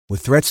With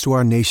threats to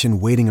our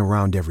nation waiting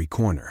around every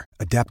corner,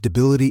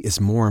 adaptability is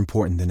more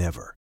important than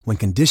ever. When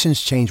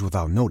conditions change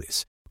without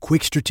notice,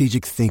 quick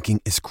strategic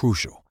thinking is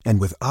crucial.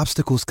 And with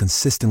obstacles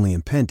consistently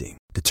impending,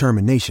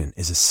 determination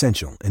is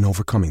essential in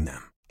overcoming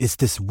them. It's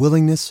this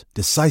willingness,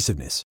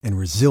 decisiveness, and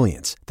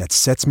resilience that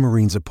sets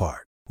Marines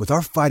apart. With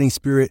our fighting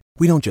spirit,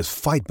 we don't just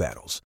fight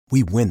battles,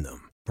 we win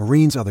them.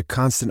 Marines are the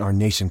constant our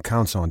nation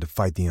counts on to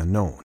fight the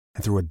unknown.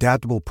 And through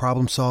adaptable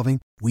problem solving,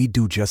 we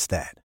do just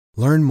that.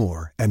 Learn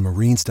more at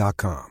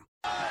marines.com.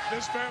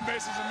 This fan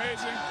base is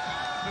amazing.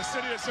 The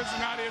city of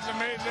Cincinnati is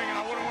amazing, and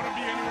I wouldn't want to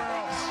be anywhere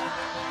else.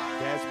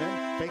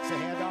 Desmond fakes a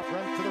handoff,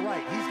 runs to the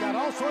right. He's got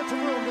all sorts of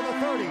room to the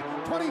 30,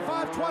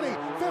 25, 20,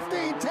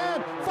 15,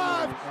 10,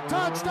 5,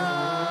 touchdown!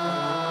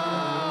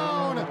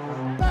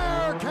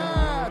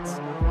 Bearcats!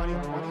 20,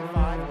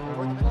 25,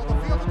 toward the middle of the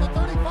field at the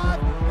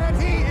 35,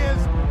 and he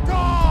is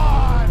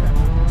gone!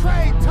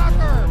 Trey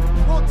Tucker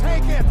will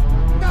take it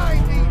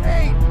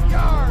 98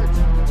 yards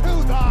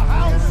to the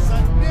house.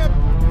 A nip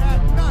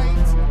at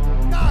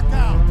night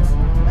knockout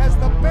as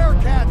the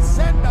Bearcats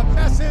send a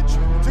message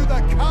to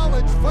the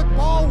college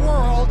football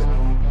world.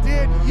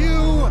 Did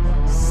you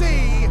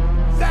see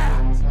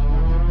that?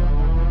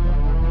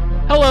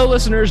 Hello,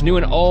 listeners, new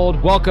and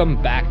old.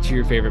 Welcome back to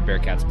your favorite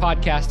Bearcats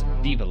podcast,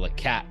 Viva La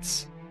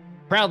Cats.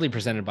 Proudly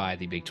presented by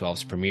the Big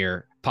 12's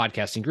premier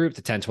podcasting group, the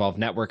 1012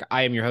 Network.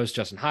 I am your host,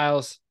 Justin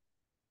Hiles,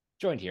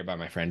 joined here by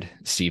my friend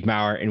Steve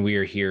Maurer, and we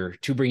are here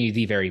to bring you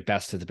the very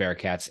best of the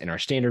Bearcats in our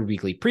standard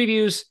weekly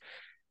previews,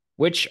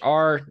 which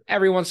are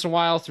every once in a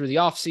while through the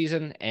off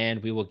season,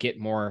 and we will get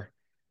more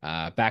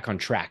back on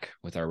track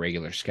with our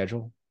regular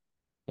schedule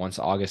once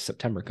August,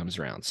 September comes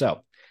around.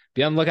 So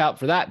be on the lookout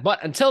for that.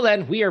 But until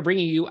then, we are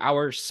bringing you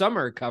our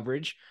summer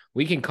coverage.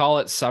 We can call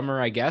it summer,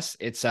 I guess.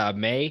 It's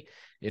May.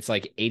 It's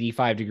like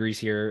 85 degrees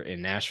here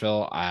in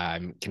Nashville.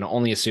 I can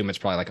only assume it's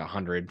probably like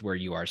 100 where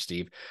you are,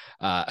 Steve,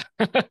 out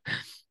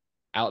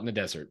in the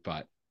desert.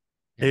 But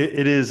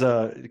it is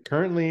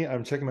currently,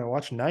 I'm checking my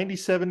watch,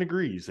 97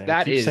 degrees. And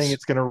that it keeps is saying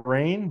it's going to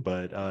rain,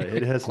 but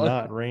it has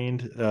not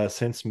rained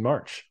since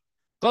March.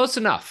 Close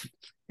enough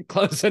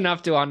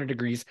to 100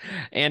 degrees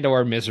and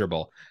or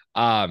miserable.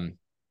 But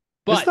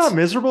it's not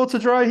miserable. It's a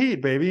dry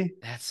heat, baby.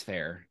 That's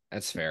fair.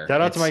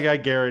 Shout out to my guy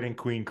Garrett in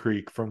Queen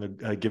Creek from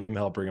the Give Him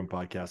Hell Brigham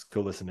podcast.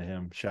 Go listen to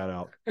him. Shout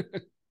out.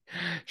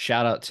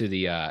 Shout out to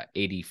the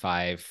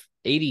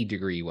 80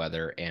 degree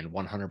weather and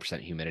 100%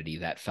 humidity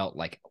that felt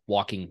like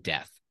walking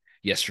death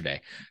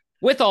yesterday.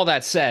 With all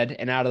that said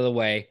and out of the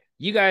way,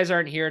 you guys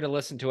aren't here to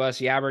listen to us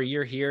yabber.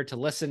 You're here to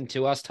listen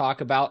to us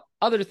talk about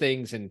other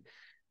things and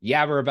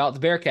yabber about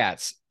the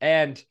Bearcats.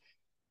 And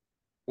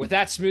with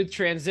that smooth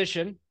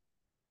transition,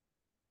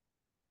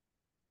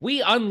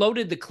 we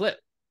unloaded the clip.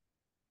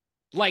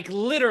 Like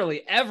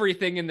literally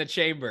everything in the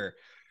chamber.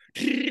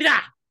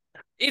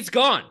 It's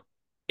gone.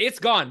 It's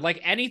gone.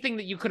 Like anything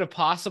that you could have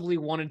possibly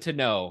wanted to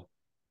know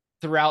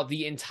throughout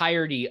the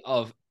entirety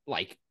of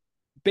like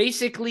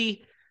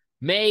basically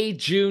May,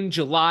 June,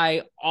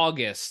 July,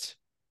 August,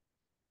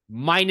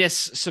 minus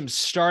some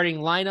starting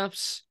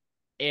lineups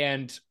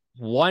and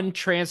one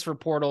transfer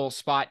portal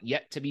spot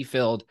yet to be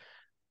filled.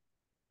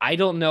 I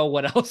don't know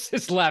what else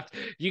is left.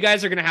 You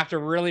guys are going to have to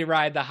really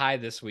ride the high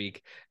this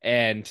week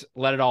and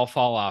let it all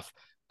fall off.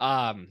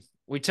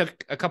 We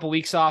took a couple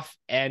weeks off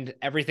and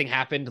everything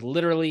happened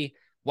literally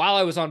while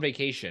I was on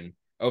vacation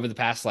over the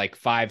past like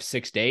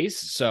 5-6 days.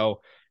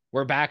 So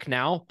we're back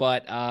now.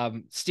 But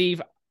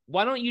Steve,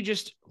 why don't you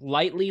just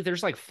lightly,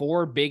 there's like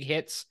 4 big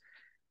hits.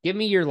 Give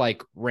me your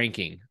like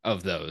ranking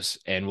of those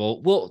and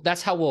we'll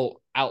that's how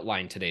we'll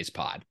outline today's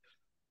pod.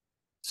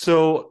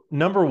 So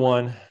number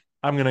 1,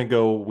 I'm going to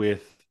go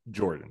with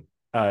Jordan,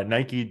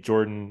 Nike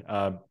Jordan,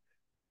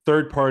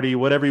 third party,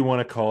 whatever you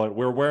want to call it.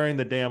 We're wearing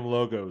the damn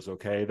logos.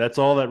 Okay. That's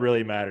all that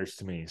really matters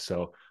to me.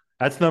 So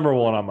that's number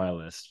 1 on my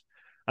list.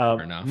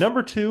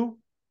 Number 2,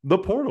 the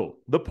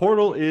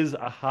portal is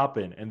a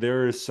hopping, and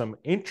there is some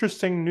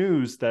interesting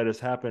news that has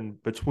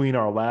happened between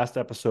our last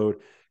episode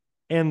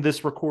and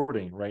this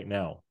recording right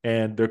now.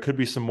 And there could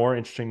be some more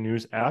interesting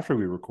news after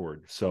we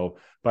record. So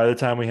by the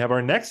time we have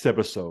our next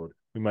episode,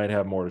 we might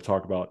have more to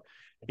talk about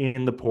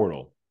in the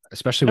portal.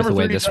 Especially with the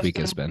way this week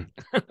has been.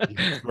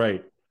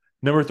 Right.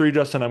 Number 3,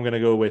 Justin, I'm going to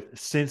go with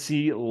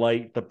Cincy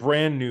Light, the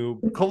brand new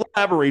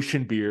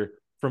collaboration beer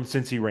from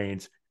Cincy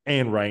Reigns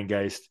and Ryan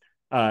Geist.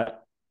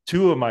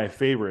 2 of my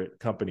favorite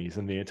companies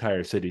in the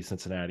entire city,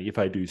 Cincinnati, if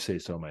I do say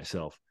so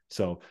myself.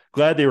 So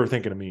glad they were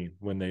thinking of me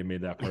when they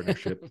made that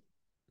partnership.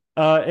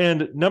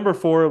 And number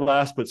 4,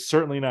 last but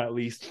certainly not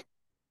least,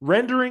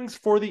 renderings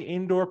for the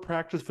indoor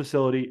practice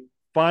facility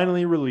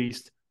finally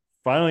released.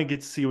 Finally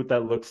get to see what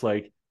that looks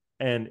like.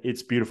 And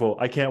it's beautiful.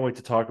 I can't wait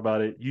to talk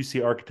about it.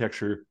 UC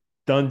Architecture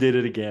done did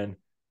it again.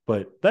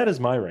 But that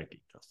is my ranking.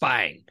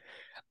 Fine.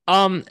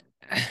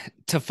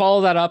 To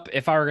follow that up,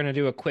 if I were going to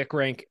do a quick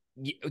rank,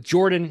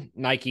 Jordan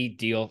Nike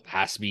deal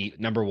has to be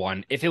number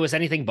 1. If it was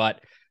anything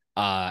but,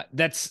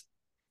 that's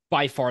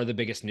by far the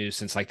biggest news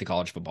since like the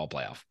college football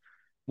playoff.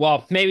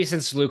 Well, maybe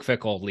since Luke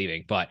Fickell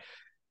leaving, but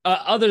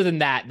Other than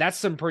that, that's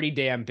some pretty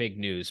damn big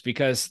news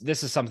because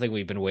this is something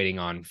we've been waiting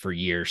on for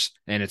years,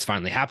 and it's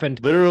finally happened.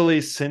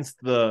 Literally since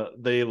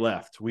they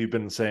left, we've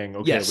been saying,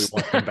 okay, yes.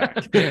 we want them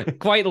back.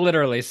 Quite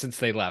literally since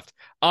they left.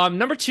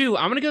 Number 2,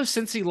 I'm gonna go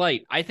Cincy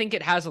Light. I think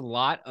it has a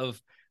lot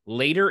of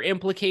later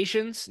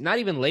implications. Not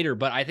even later,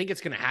 but I think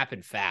it's gonna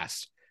happen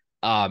fast.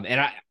 And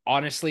I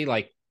honestly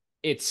like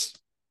it's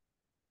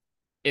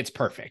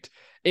perfect.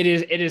 It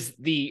is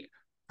the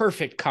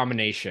perfect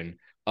combination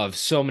of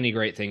so many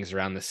great things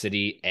around the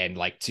city, and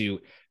like to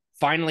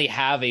finally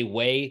have a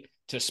way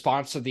to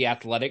sponsor the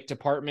athletic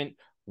department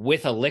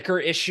with a liquor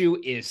issue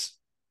is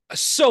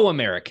so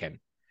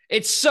American.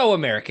 It's so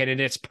American and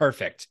it's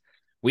perfect.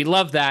 We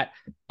love that.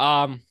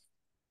 I'm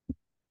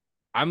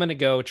going to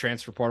go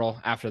transfer portal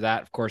after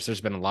that. Of course,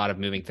 there's been a lot of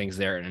moving things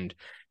there, and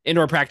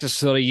indoor practice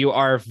facility, you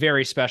are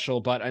very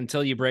special, but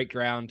until you break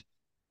ground,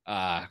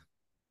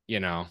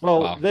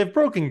 well, they've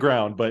broken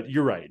ground, but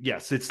you're right.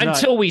 Yes, it's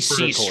until not we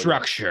see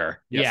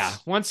structure. Yes. Yeah,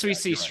 once we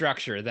see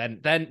structure,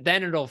 right.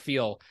 then it'll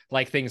feel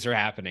like things are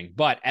happening.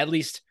 But at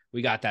least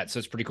we got that, so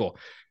it's pretty cool.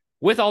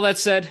 With all that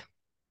said,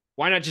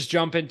 why not just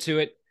jump into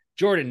it?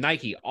 Jordan,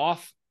 Nike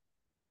off.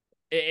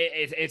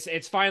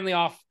 It's finally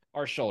off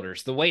our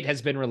shoulders. The weight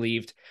has been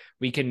relieved.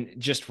 We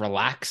can just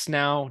relax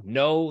now.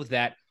 Know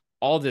that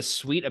all this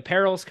sweet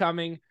apparel is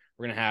coming.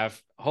 We're gonna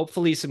have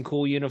hopefully some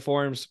cool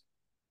uniforms.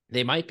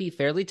 They might be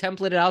fairly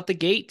templated out the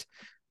gate.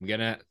 I'm going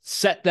to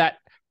set that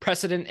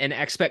precedent and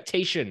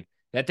expectation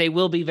that they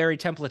will be very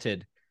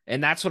templated.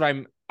 And that's what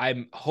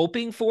I'm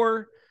hoping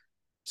for.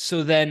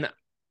 So then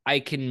I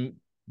can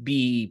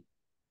be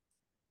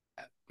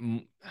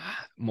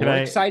more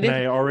excited.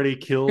 Can I already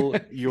kill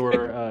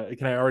your,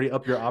 can I already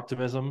up your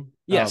optimism?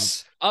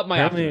 Yes. Up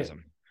my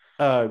optimism.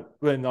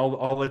 And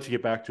I'll let you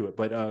get back to it.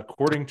 But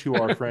according to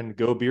our friend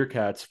Go Beer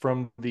Cats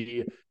from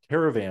the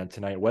Caravan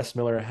tonight, Wes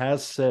Miller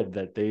has said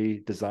that they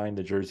designed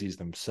the jerseys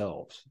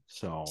themselves.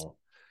 So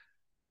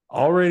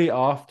already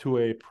off to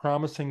a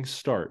promising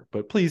start,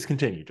 but please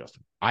continue,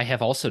 Justin. I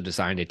have also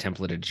designed a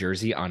templated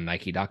jersey on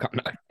Nike.com.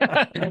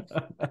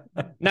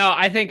 No,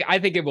 I think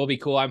it will be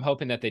cool. I'm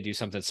hoping that they do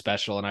something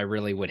special, and I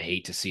really would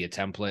hate to see a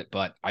template,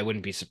 but I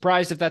wouldn't be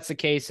surprised if that's the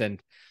case.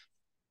 And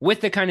with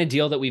the kind of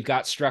deal that we've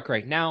got struck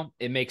right now,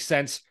 it makes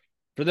sense.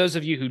 For those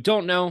of you who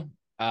don't know,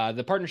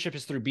 the partnership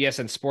is through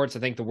BSN Sports. I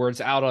think the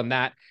word's out on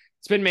that.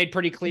 It's been made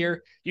pretty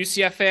clear.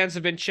 UCF fans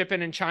have been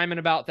chipping and chiming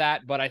about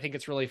that, but I think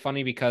it's really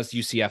funny because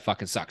UCF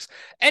fucking sucks.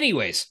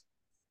 Anyways,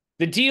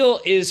 the deal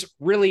is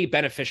really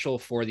beneficial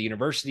for the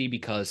university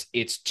because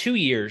it's 2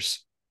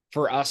 years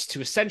for us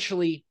to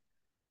essentially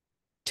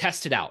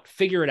test it out,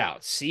 figure it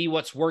out, see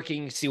what's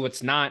working, see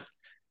what's not.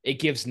 It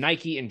gives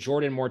Nike and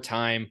Jordan more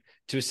time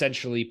to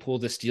essentially pull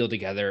this deal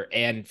together,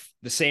 and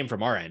the same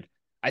from our end.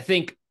 I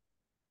think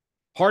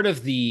part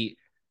of the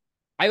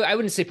I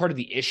wouldn't say part of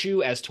the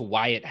issue as to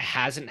why it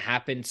hasn't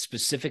happened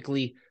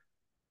specifically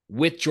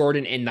with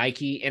Jordan and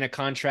Nike in a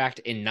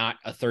contract and not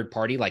a third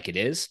party like it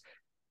is,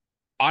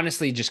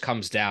 honestly, just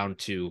comes down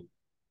to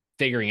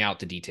figuring out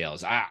the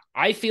details.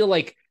 I feel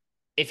like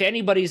if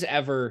anybody's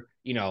ever,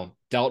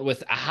 dealt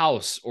with a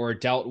house or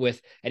dealt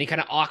with any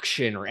kind of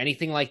auction or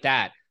anything like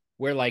that,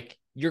 where like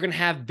you're going to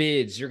have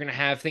bids, you're going to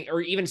have things, or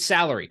even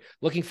salary,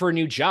 looking for a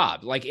new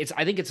job. Like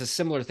I think it's a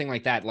similar thing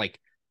like that. Like,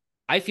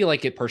 I feel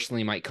like it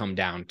personally might come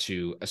down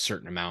to a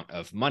certain amount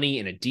of money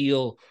in a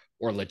deal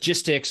or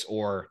logistics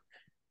or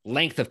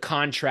length of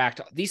contract.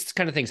 These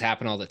kind of things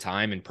happen all the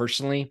time. And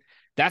personally,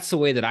 that's the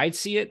way that I'd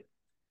see it.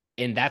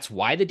 And that's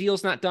why the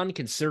deal's not done,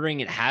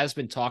 considering it has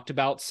been talked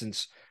about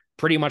since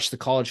pretty much the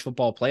college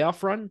football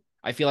playoff run.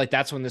 I feel like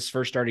that's when this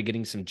first started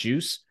getting some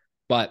juice,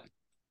 but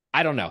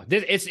I don't know.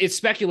 It's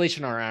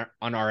speculation on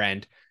our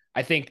end.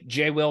 I think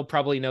Jay Will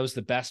probably knows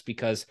the best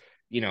because,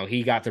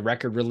 he got the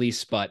record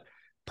release, but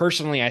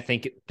personally, I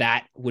think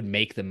that would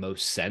make the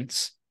most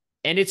sense.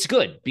 And it's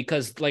good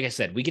because, like I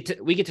said, we get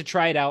to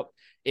try it out.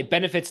 It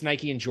benefits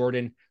Nike and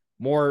Jordan,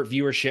 more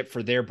viewership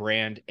for their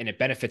brand, and it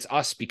benefits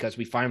us because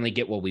we finally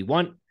get what we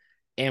want,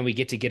 and we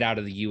get to get out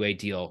of the UA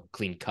deal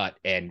clean cut.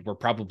 And we're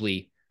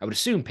probably, I would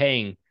assume,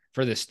 paying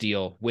for this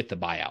deal with the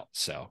buyout.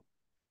 So,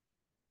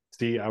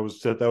 see, that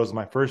was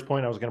my first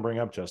point I was going to bring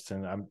up,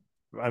 Justin.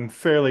 I'm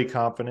fairly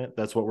confident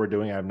that's what we're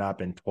doing. I've not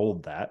been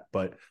told that,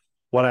 but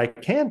what I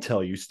can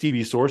tell you,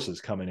 Stevie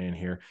sources coming in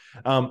here.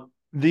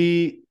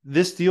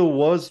 This deal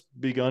was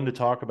begun to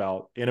talk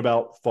about in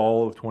about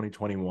fall of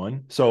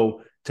 2021.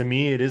 So to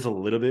me, it is a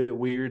little bit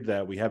weird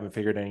that we haven't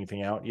figured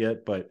anything out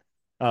yet. But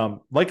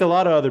like a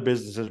lot of other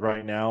businesses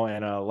right now,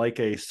 and like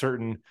a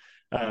certain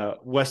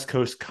West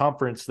Coast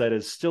conference that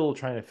is still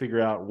trying to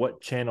figure out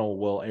what channel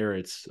will air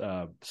its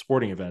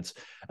sporting events.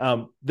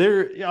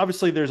 There's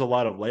a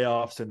lot of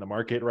layoffs in the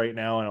market right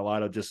now, and a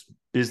lot of just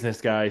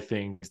business guy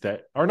things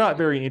that are not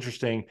very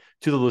interesting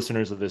to the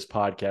listeners of this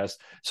podcast.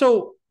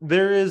 So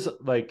there is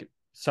like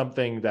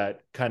something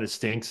that kind of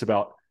stinks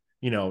about,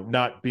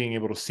 not being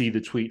able to see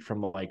the tweet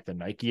from like the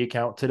Nike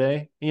account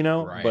today,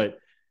 right. But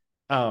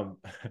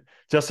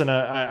Justin,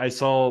 I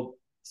saw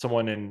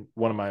someone in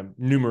one of my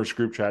numerous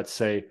group chats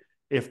say,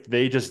 if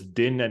they just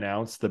didn't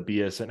announce the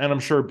BSN, and I'm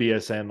sure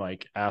BSN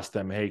like asked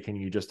them, hey, can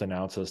you just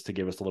announce us to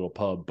give us a little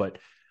pub? But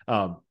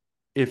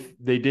if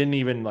they didn't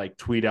even like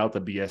tweet out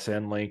the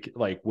BSN link,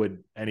 like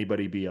would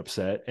anybody be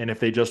upset? And if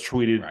they just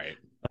tweeted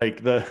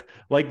like the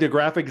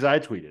graphics I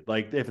tweeted,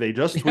 like if they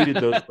just tweeted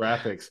those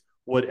graphics,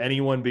 would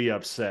anyone be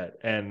upset?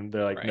 And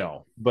they're like,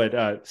 no,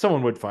 but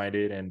someone would find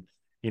it. And,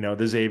 you know,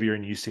 the Xavier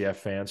and UCF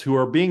fans who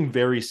are being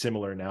very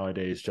similar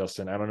nowadays,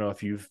 Justin, I don't know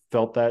if you've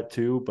felt that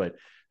too, but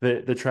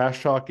the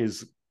trash talk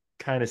is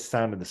kind of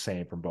sounding the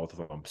same from both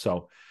of them.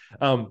 So,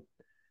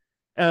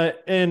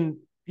 and,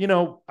 you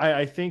know,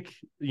 I think,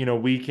 you know,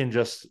 we can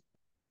just,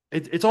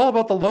 it's all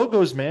about the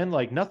logos, man.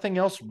 Like nothing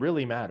else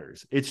really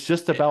matters. It's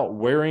just about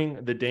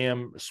wearing the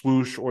damn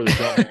swoosh or the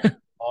jump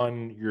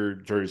on your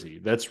jersey.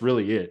 That's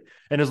really it.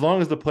 And as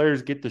long as the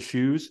players get the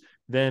shoes,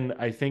 then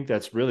I think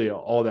that's really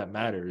all that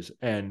matters.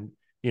 And,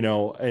 you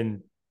know,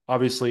 and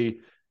obviously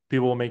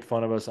people will make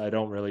fun of us. I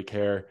don't really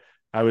care.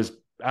 I was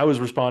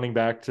responding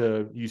back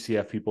to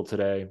UCF people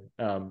today.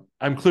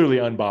 I'm clearly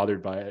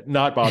unbothered by it,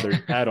 not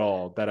bothered at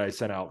all that I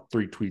sent out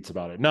 3 tweets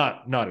about it.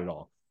 Not at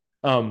all.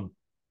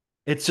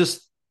 It's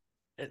just,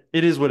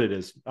 it is what it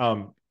is.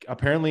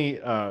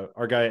 Apparently,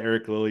 our guy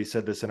Eric Lilly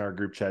said this in our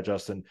group chat,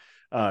 Justin.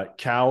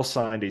 Cal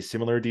signed a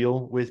similar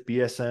deal with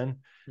BSN.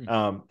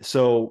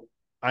 So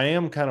I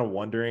am kind of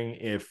wondering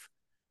if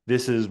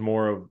this is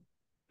more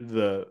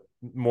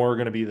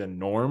going to be the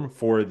norm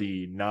for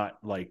the not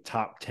like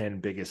top 10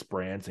 biggest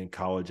brands in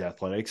college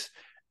athletics,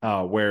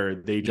 where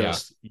they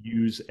just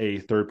use a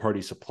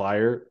third-party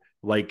supplier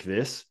like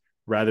this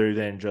rather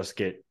than just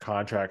get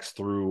contracts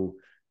through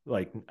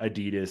like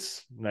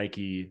Adidas,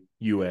 Nike,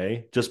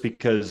 UA, just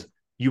because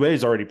UA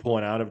is already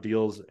pulling out of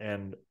deals.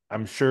 And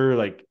I'm sure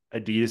like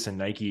Adidas and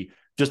Nike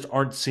just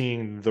aren't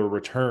seeing the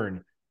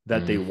return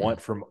that they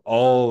want from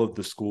all of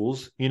the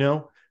schools, you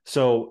know?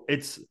 So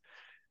it's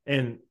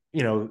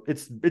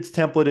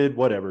templated,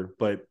 whatever,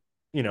 but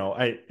you know,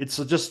 it's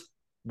just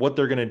what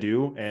they're going to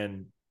do.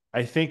 And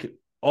I think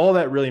all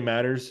that really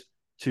matters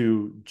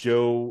to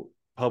Joe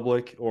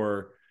Public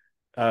or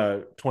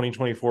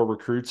 2024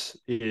 recruits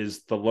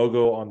is the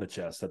logo on the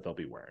chest that they'll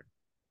be wearing.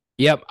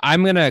 Yep.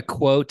 I'm going to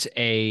quote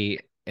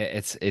it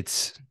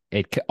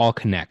all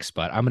connects,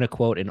 but I'm going to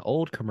quote an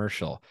old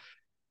commercial.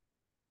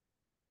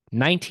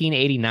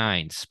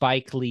 1989,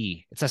 Spike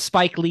Lee. It's a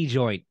Spike Lee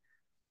joint.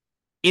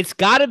 It's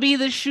got to be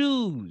the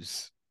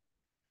shoes.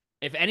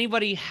 If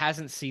anybody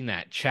hasn't seen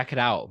that, check it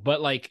out.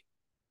 But like,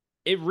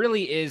 it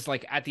really is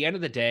like at the end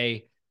of the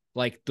day,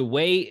 like the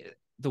way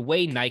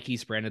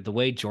Nike's branded, the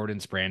way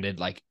Jordan's branded,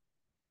 like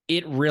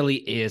it really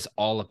is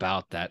all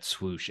about that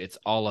swoosh. It's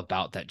all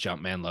about that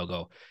Jumpman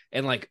logo.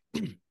 And like,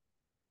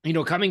 you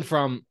know, coming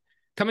from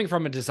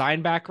a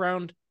design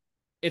background,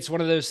 it's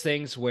one of those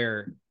things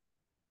where,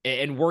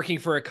 and working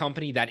for a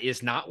company that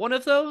is not one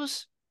of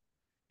those,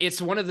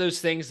 it's one of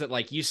those things that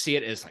like you see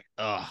it as like,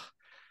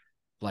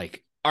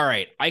 like, all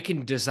right, I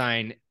can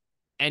design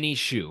any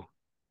shoe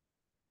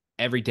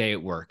every day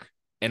at work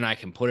and I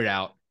can put it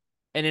out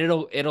and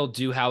it'll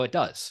do how it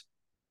does.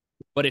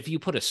 But if you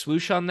put a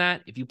swoosh on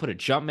that, if you put a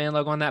Jumpman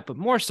logo on that, but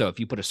more so if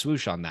you put a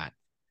swoosh on that,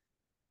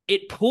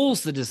 it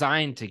pulls the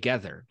design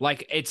together.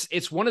 Like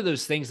it's one of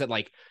those things that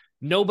like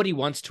nobody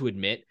wants to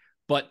admit,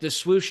 but the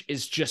swoosh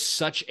is just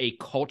such a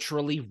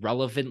culturally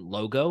relevant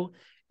logo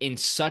in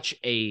such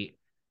a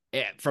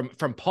from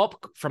a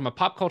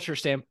pop culture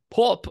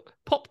standpoint,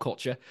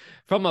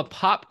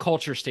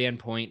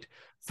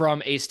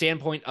 from a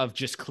standpoint of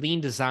just clean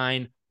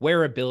design,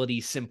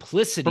 wearability,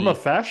 simplicity, from a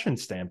fashion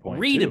standpoint,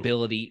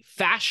 readability,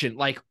 fashion,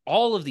 like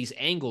all of these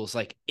angles,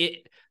 like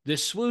the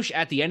swoosh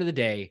at the end of the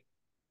day,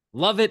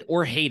 love it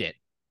or hate it,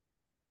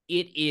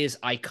 it is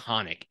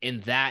iconic.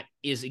 And that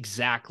is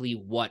exactly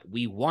what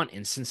we want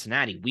in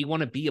Cincinnati. We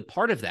want to be a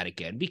part of that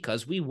again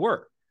because we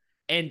were.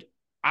 And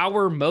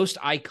our most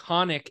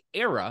iconic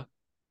era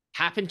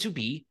happened to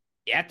be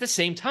at the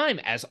same time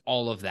as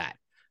all of that.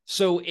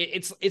 So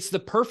it's the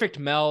perfect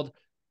meld.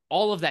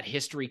 All of that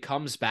history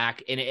comes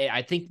back. And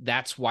I think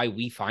that's why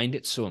we find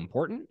it so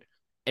important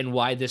and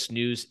why this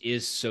news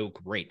is so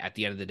great at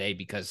the end of the day,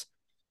 because,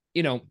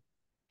 you know,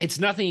 it's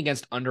nothing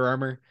against Under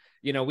Armour.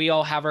 You know, we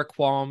all have our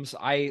qualms.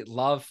 I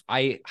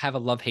have a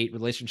love-hate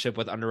relationship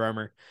with Under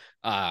Armour.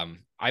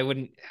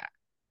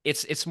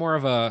 It's more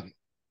of a,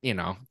 you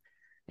know,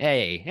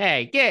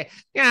 hey, get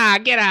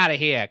out of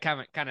here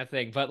kind of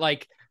thing. But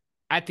like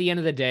at the end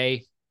of the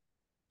day,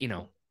 you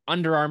know,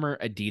 Under Armour,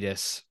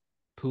 Adidas,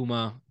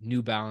 Puma,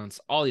 New Balance,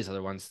 all these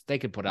other ones, they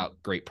could put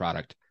out great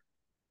product.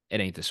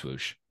 It ain't the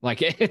swoosh.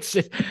 Like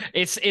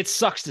it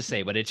sucks to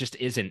say, but it just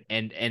isn't.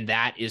 And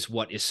that is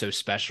what is so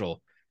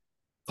special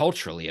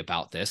culturally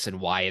about this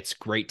and why it's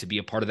great to be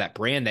a part of that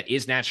brand that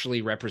is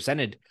nationally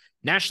represented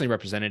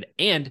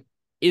and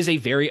is a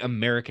very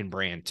American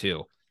brand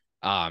too.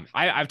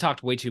 I've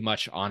talked way too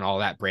much on all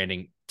that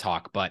branding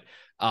talk, but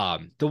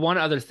the one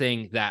other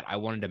thing that I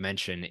wanted to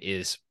mention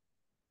is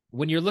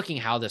when you're looking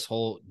how this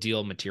whole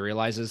deal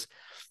materializes,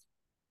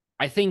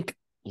 I think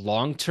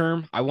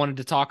long-term, I wanted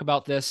to talk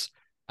about this.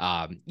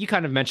 You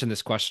kind of mentioned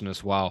this question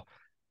as well.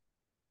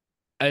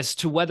 as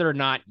to whether or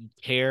not you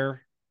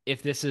care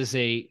if this is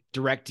a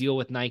direct deal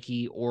with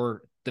Nike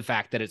or the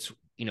fact that it's,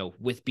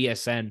 with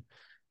BSN.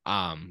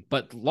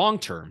 But long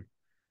term,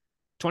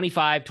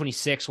 25,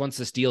 26, once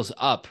this deal's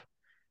up,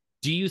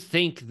 do you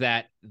think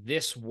that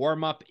this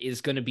warm up is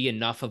going to be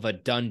enough of a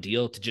done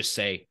deal to just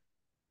say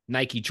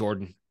Nike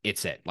Jordan,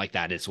 it's it? Like,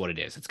 that is what it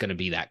is. It's going to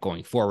be that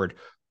going forward.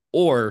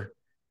 Or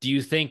do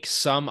you think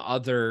some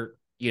other,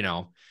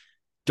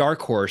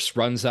 dark horse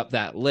runs up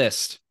that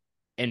list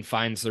and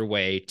finds their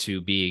way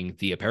to being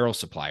the apparel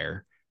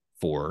supplier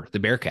for the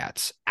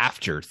Bearcats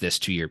after this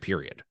 2-year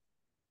period?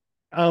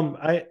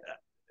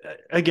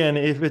 Again,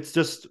 if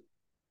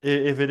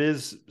it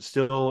is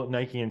still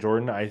Nike and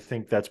Jordan, I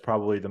think that's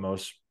probably the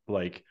most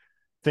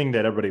thing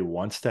that everybody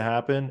wants to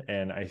happen.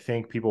 And I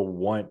think people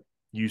want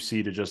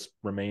UC to just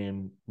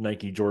remain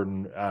Nike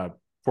Jordan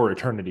for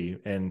eternity.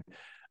 And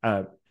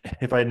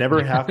if I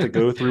never have to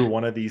go through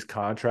one of these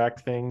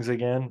contract things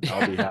again,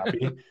 I'll be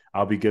happy.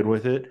 I'll be good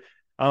with it.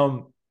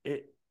 And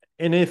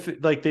if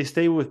they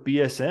stay with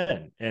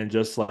BSN and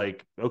just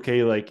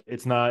okay,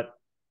 it's not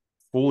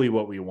fully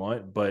what we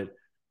want, but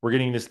we're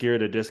getting this gear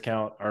at a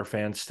discount, our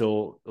fans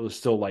still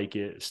like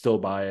it, still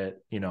buy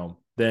it,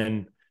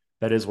 then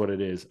that is what it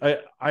is.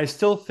 I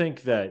still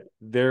think that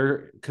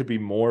there could be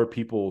more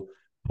people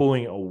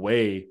pulling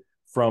away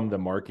from the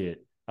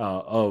market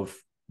of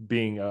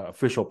being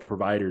official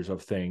providers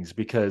of things,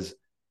 because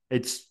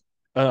it's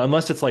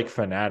unless it's like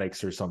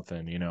Fanatics or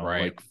something,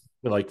 right.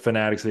 like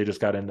Fanatics, they just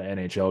got in the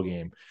NHL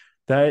game.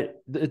 That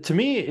to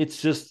me,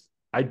 it's just,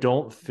 I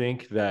don't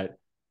think that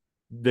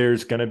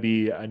there's going to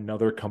be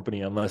another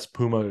company unless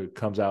Puma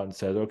comes out and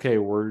says, okay,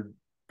 we're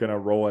going to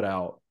roll it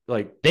out.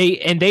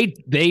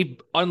 They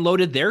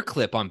unloaded their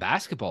clip on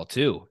basketball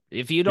too.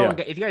 If you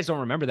guys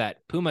don't remember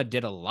that, Puma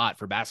did a lot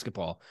for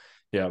basketball.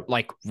 Yeah.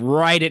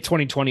 Right at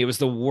 2020, it was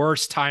the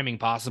worst timing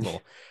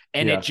possible,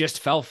 and it just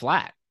fell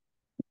flat.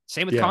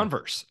 Same with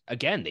Converse.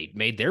 Again, they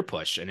made their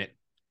push, and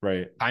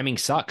timing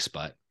sucks,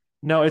 but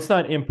no, it's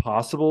not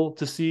impossible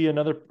to see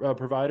another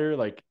provider.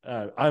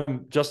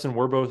 Justin,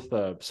 we're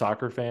both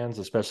soccer fans,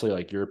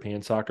 especially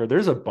European soccer.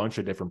 There's a bunch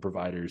of different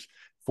providers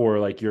for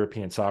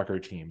European soccer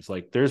teams.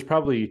 I could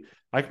probably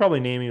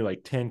name you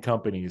 10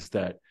 companies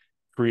that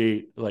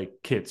create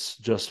kits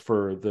just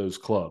for those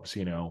clubs,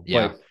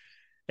 Yeah.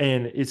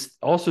 And it's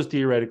also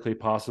theoretically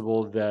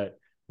possible that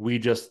we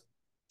just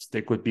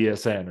stick with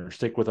BSN or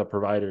stick with a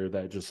provider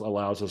that just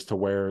allows us to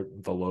wear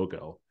the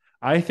logo.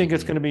 I think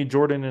it's going to be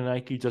Jordan and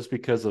Nike just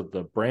because of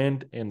the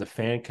brand and the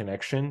fan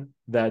connection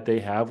that they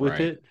have with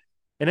it.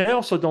 And I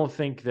also don't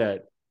think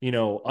that,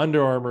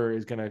 Under Armour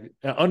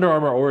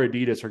or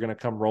Adidas are going to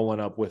come rolling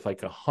up with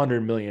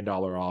 $100 million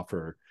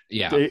offer.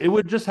 Yeah. It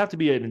would just have to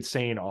be an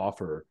insane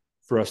offer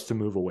for us to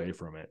move away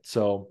from it.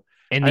 So,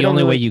 and the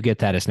only way you get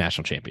that is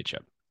national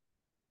championship.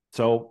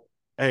 So,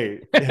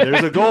 hey,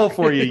 there's a goal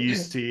for you,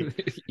 UC.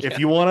 If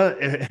you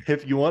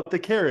want the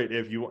carrot,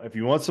 if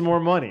you want some more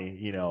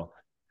money,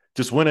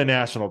 just win a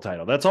national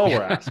title. That's all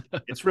we're asking.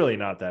 It's really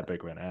not that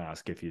big of an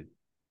ask if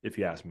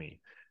you ask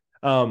me.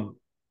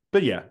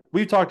 But yeah,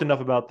 we've talked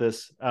enough about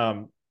this.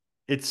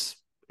 It's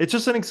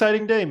just an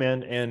exciting day,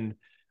 man. And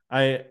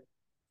I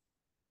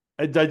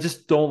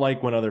just don't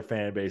like when other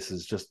fan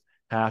bases just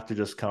have to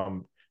just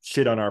come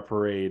shit on our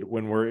parade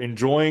when we're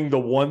enjoying the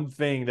one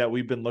thing that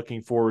we've been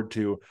looking forward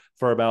to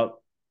for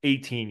about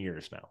 18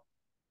 years now.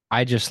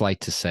 I just like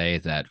to say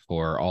that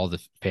for all the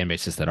fan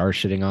bases that are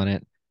shitting on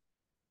it,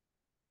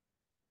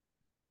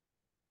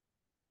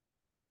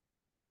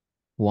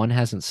 one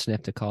hasn't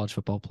sniffed a college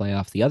football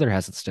playoff, the other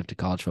hasn't sniffed a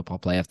college football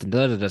playoff,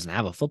 the other doesn't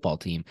have a football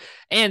team,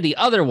 and the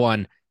other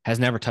one has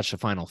never touched a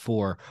Final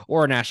Four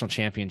or a national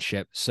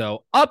championship.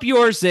 So up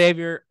yours,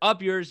 Xavier,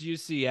 up yours,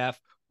 UCF.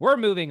 We're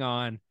moving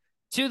on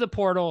to the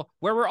portal,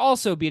 where we're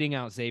also beating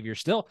out Xavier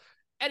still.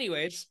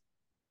 Anyways,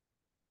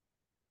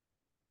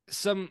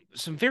 some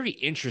very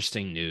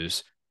interesting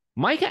news.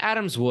 Micah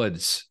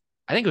Adams-Woods,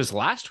 I think it was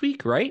last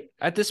week, right?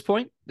 At this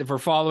point, if we're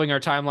following our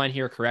timeline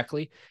here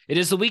correctly, it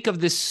is the week of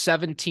this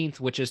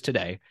 17th, which is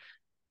today.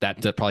 That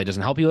probably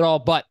doesn't help you at all,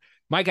 but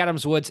Mike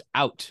Adams-Woods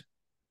out,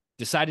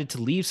 decided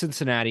to leave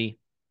Cincinnati.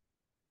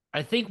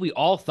 I think we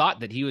all thought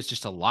that he was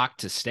just a lock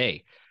to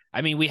stay.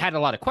 I mean, we had a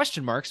lot of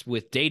question marks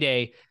with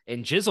Day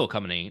and Jizzle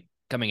coming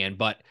in,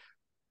 but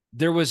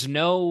there was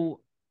no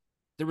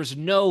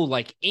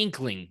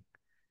inkling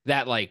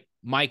that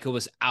Micah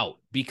was out,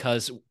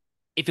 because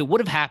if it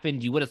would have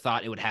happened, you would have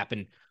thought it would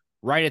happen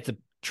right at the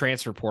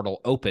transfer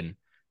portal open,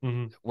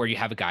 where you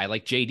have a guy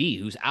like JD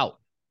who's out.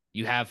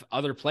 You have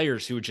other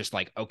players who are just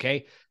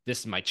okay, this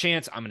is my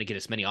chance. I'm going to get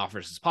as many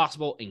offers as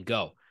possible and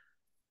go.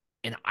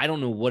 And I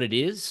don't know what it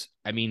is.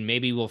 I mean,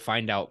 maybe we'll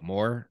find out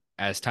more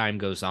as time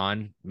goes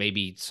on.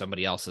 Maybe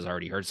somebody else has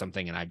already heard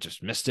something and I've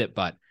just missed it,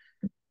 but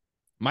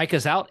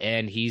Micah's out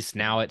and he's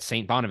now at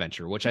St.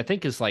 Bonaventure, which I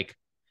think is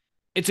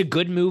it's a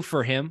good move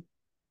for him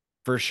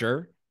for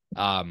sure.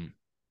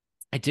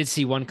 I did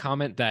see one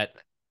comment that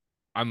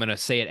I'm going to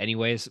say it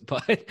anyways,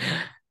 but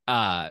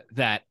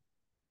that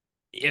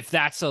if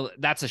that's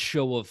a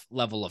show of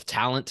level of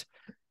talent,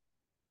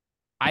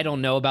 I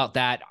don't know about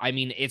that. I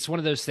mean, it's one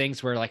of those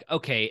things where like,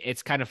 okay,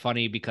 it's kind of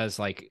funny because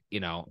like,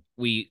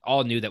 we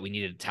all knew that we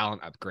needed a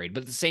talent upgrade,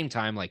 but at the same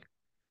time, like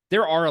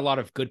there are a lot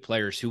of good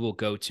players who will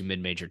go to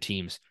mid-major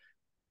teams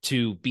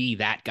to be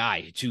that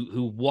guy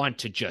who want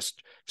to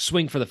just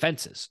swing for the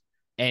fences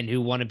and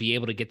who want to be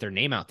able to get their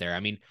name out there.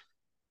 I mean,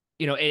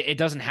 it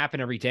doesn't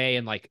happen every day.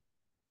 And like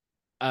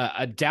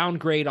a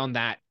downgrade on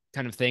that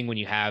kind of thing when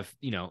you have,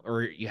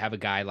 or you have a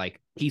guy like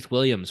Keith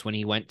Williams when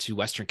he went to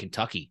Western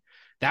Kentucky,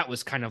 that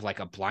was kind of like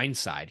a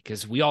blindside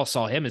because we all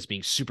saw him as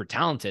being super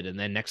talented. And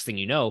then next thing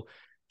you know,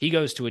 he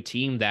goes to a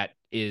team that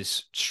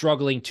is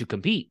struggling to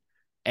compete.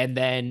 And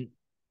then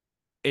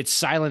it's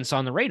silence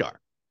on the radar.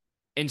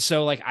 And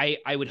so like,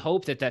 I would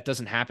hope that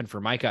doesn't happen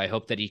for Micah. I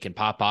hope that he can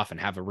pop off and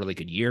have a really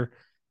good year.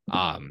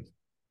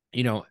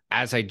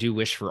 As I do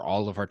wish for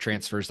all of our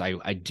transfers,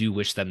 I do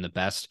wish them the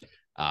best,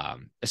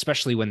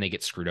 especially when they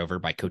get screwed over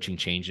by coaching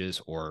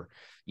changes or,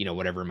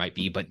 whatever it might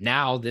be. But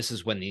now this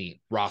is when the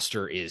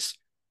roster is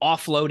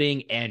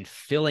offloading and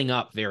filling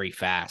up very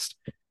fast.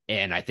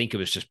 And I think it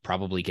was just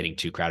probably getting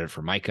too crowded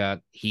for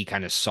Micah. He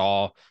kind of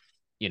saw,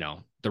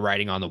 the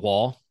writing on the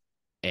wall.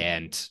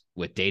 And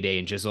with Day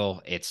and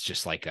Jizzle, it's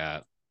just like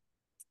a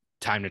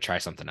time to try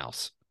something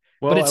else.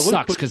 Well, but it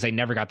sucks because they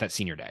never got that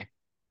senior day.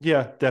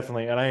 Yeah,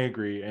 definitely. And I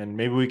agree. And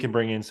maybe we can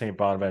bring in St.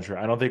 Bonaventure.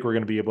 I don't think we're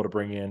going to be able to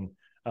bring in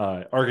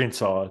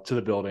Arkansas to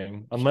the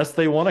building unless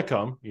they want to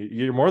come.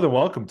 You're more than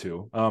welcome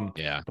to.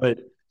 Yeah. But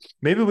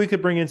maybe we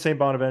could bring in St.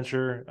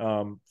 Bonaventure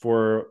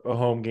for a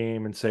home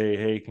game and say,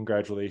 hey,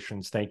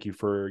 congratulations. Thank you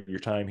for your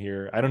time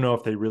here. I don't know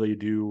if they really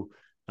do.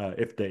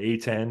 If the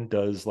A10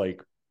 does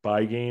like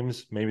buy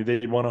games, maybe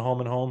they'd want a home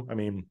and home. I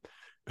mean,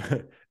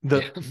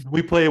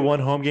 we play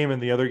one home game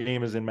and the other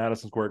game is in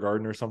Madison Square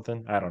Garden or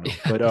something. I don't know.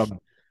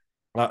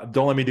 But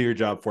don't let me do your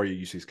job for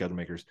you, UC schedule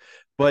makers.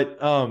 But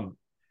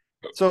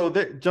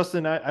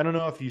Justin, I don't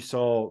know if you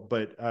saw,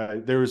 but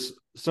there was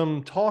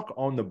some talk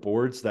on the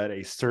boards that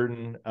a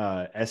certain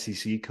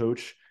SEC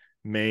coach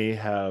may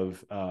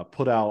have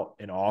put out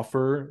an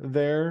offer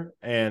there,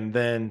 and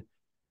then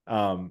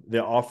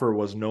the offer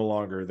was no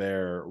longer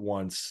there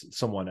once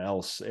someone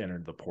else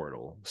entered the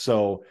portal.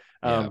 So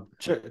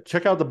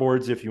check out the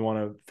boards if you want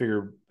to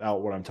figure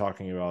out what I'm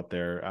talking about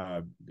there.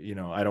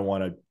 I don't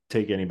want to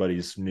take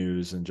anybody's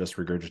news and just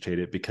regurgitate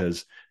it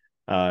because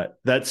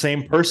that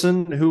same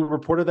person who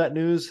reported that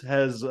news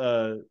has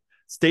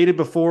stated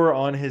before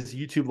on his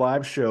YouTube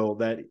live show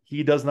that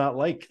he does not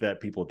like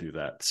that people do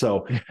that.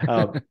 So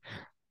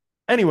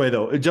anyway,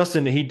 though,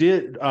 Justin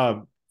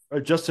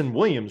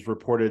Williams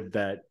reported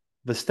that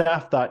the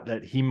staff thought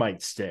that he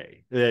might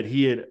stay, that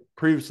he had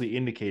previously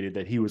indicated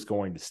that he was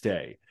going to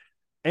stay.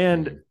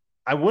 And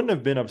I wouldn't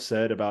have been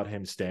upset about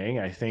him staying.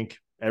 I think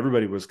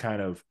everybody was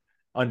kind of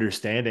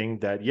understanding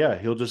that, yeah,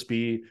 he'll just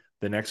be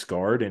the next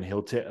guard and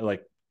he'll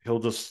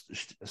just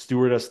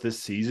steward us this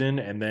season.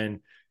 And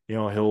then,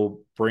 he'll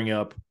bring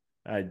up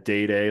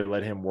Day,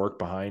 let him work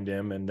behind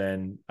him. And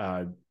then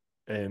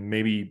and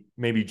maybe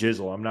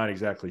Jizzle. I'm not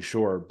exactly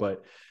sure,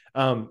 but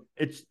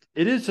it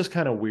is just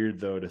kind of weird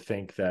though, to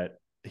think that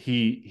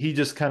he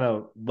just kind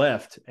of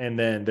left and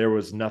then there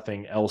was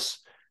nothing else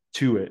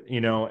to it,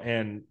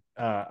 and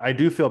I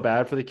do feel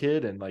bad for the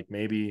kid, and like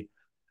maybe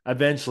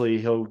eventually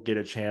he'll get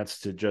a chance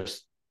to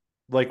just,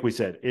 like we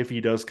said, if he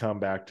does come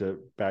back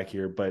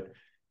here, but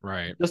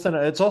right. Just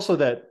it's also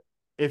that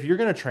if you're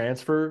going to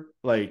transfer,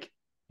 like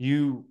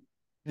you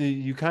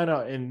kind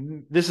of,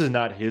 and this is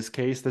not his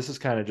case, this is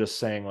kind of just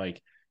saying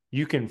like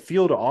you can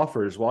field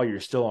offers while you're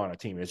still on a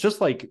team. It's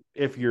just like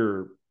if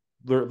you're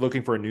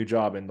looking for a new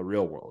job in the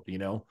real world,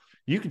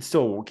 you can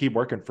still keep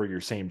working for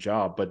your same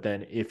job, but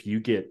then if you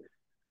get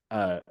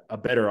a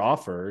better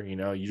offer,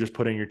 you just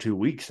put in your 2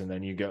 weeks and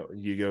then you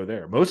go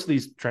there. Most of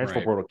these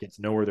transfer portal kids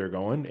know where they're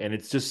going, and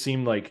it's just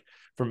seemed like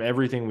from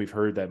everything we've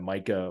heard that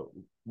Micah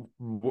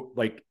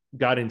like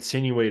got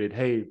insinuated,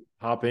 hey,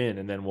 hop in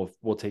and then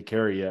we'll take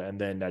care of you, and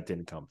then that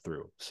didn't come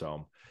through.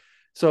 So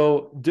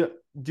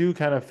do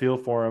kind of feel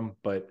for him,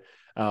 but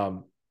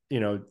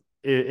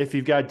if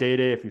you've got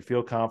data, if you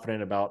feel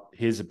confident about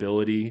his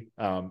ability,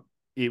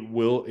 it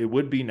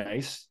would be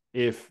nice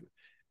if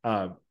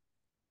the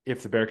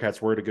Bearcats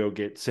were to go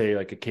get, say,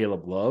 like a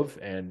Caleb Love,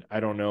 and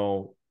I don't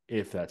know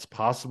if that's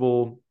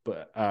possible,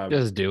 but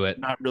just do it.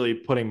 Not really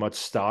putting much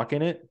stock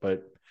in it,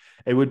 but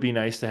it would be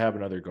nice to have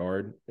another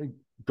guard.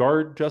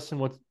 Justin,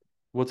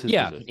 what's his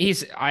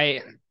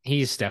position?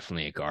 He's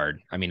definitely a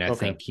guard. I mean, I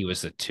think he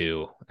was a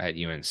 2 at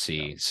UNC.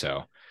 Yeah.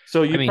 So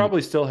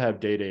probably still have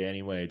Day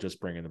anyway,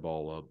 just bringing the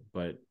ball up.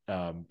 But,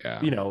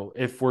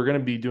 if we're going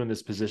to be doing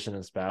this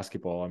positionless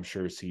basketball, I'm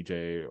sure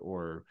CJ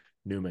or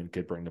Newman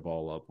could bring the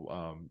ball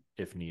up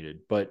if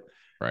needed. But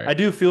I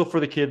do feel for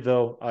the kid,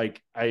 though.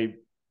 Like I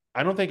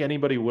don't think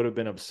anybody would have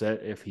been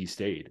upset if he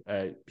stayed.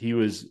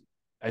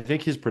 I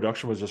think his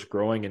production was just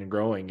growing and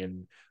growing.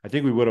 And I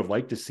think we would have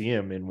liked to see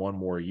him in one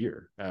more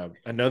year.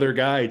 Another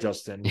guy,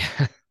 Justin.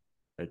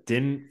 That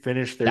didn't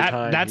finish their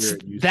time.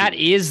 That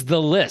is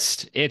the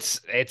list.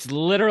 It's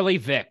literally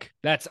Vic.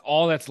 That's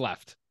all that's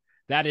left.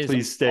 That is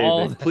Please stay,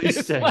 all Vic. Please that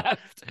is stay.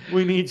 left.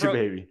 We need you, Bro,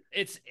 baby.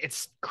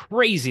 It's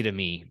crazy to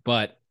me,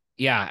 but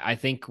yeah, I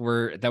think we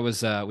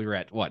were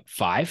at what,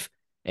 5,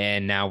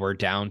 and now we're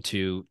down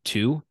to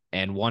 2,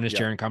 and one is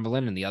Jaron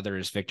Cumberland and the other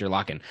is Victor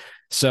Locken.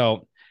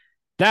 So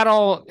that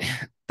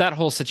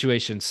whole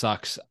situation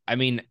sucks. I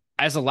mean,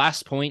 as a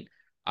last point,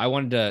 I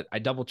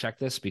double check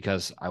this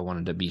because I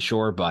wanted to be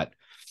sure, but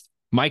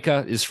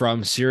Micah is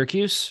from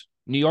Syracuse,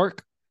 New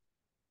York.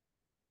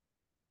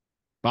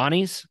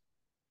 Bonnie's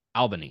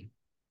Albany,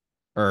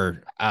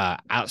 or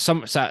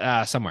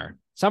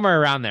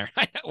somewhere around there.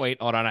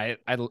 Wait, hold on. I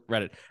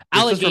read it.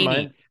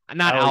 Allegheny,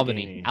 not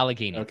Albany.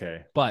 Allegheny.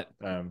 Okay. But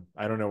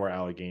I don't know where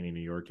Allegheny,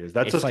 New York is.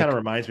 That just like, kind of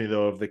reminds me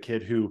though of the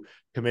kid who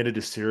committed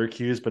to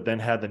Syracuse, but then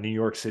had the New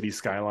York City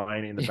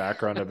skyline in the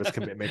background of his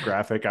commitment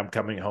graphic. I'm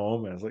coming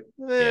home. And I was like,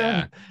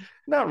 yeah,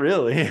 not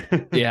really.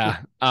 Yeah.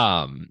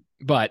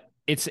 But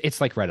it's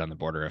like right on the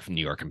border of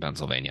New York and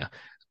Pennsylvania.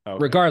 Okay.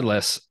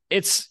 Regardless,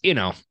 it's,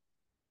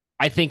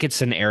 I think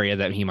it's an area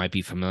that he might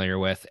be familiar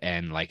with.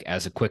 And like,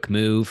 as a quick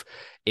move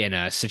in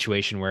a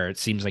situation where it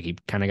seems like he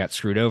kind of got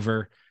screwed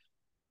over,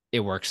 it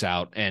works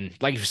out. And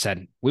like you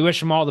said, we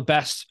wish him all the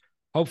best.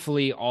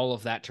 Hopefully all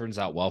of that turns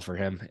out well for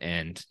him.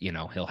 And,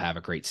 he'll have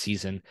a great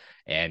season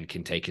and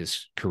can take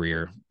his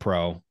career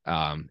pro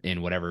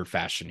in whatever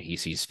fashion he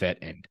sees fit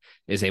and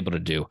is able to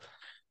do.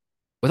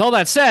 With all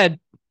that said,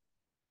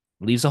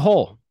 leaves a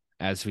hole,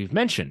 as we've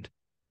mentioned.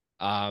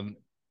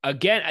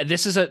 Again,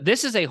 this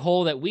is a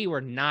hole that we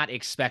were not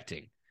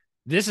expecting.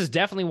 This is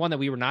definitely one that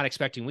we were not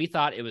expecting. We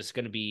thought it was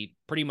going to be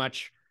pretty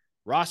much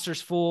rosters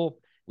full.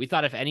 We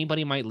thought if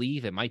anybody might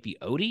leave, it might be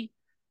Odie,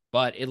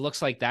 but it looks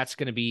like that's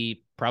going to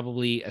be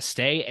probably a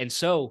stay. And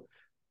so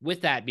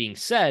with that being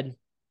said,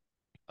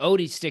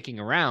 Odie sticking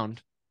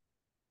around,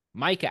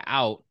 Micah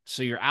out.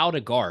 So you're out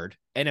a guard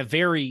and a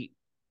very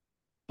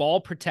ball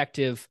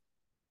protective,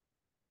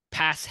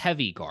 pass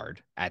heavy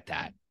guard at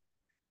that.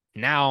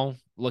 Now,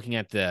 looking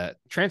at the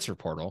transfer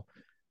portal,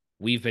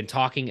 we've been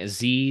talking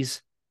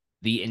Aziz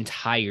the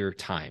entire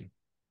time.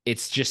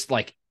 It's just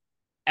like,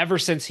 ever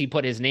since he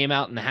put his name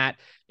out in the hat,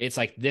 it's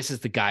like, this is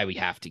the guy we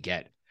have to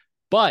get.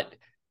 But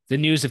the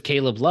news of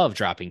Caleb Love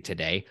dropping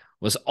today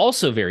was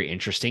also very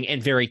interesting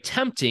and very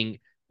tempting,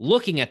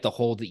 looking at the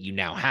hole that you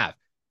now have.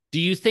 Do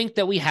you think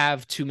that we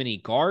have too many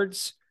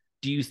guards?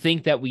 Do you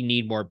think that we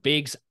need more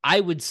bigs?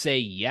 I would say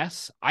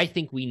yes. I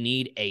think we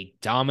need a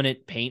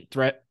dominant paint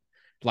threat.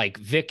 Like,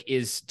 Vic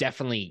is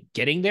definitely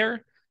getting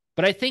there,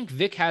 but I think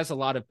Vic has a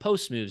lot of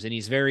post moves and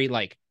he's very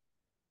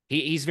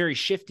he's very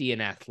shifty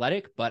and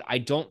athletic, but I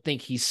don't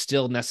think he's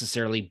still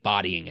necessarily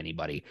bodying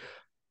anybody.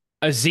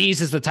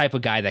 Aziz is the type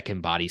of guy that can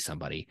body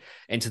somebody.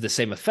 And to the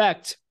same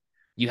effect,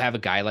 you have a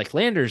guy like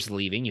Landers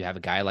leaving, you have a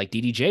guy like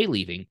DDJ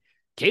leaving.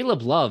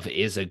 Caleb Love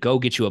is a go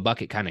get you a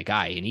bucket kind of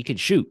guy and he can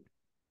shoot.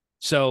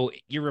 So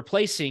you're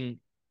replacing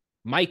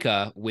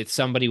Micah with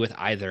somebody with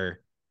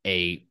either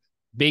a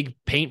big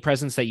paint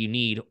presence that you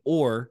need,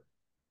 or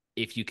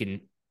if you can,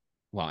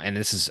 well, and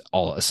this is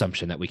all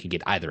assumption that we can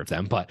get either of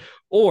them,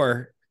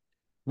 or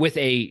with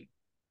a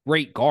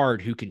great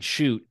guard who can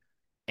shoot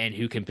and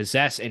who can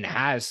possess and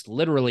has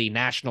literally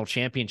national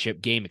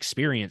championship game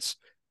experience,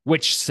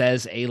 which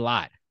says a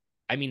lot.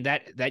 I mean,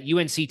 that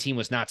UNC team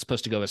was not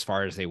supposed to go as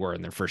far as they were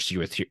in their first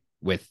year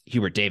with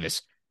Hubert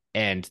Davis,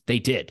 and they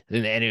did,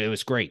 and it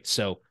was great.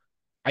 So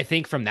I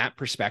think from that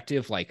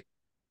perspective, like,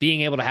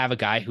 being able to have a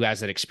guy who has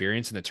that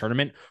experience in the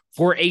tournament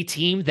for a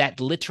team that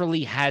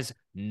literally has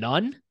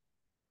none.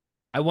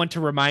 I want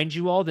to remind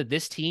you all that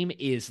this team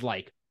is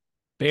like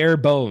bare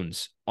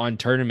bones on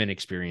tournament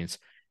experience.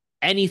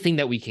 Anything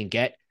that we can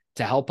get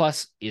to help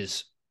us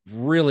is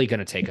really going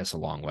to take us a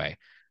long way.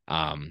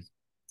 And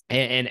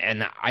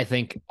I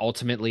think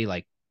ultimately,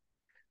 like,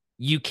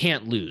 you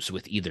can't lose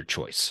with either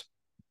choice.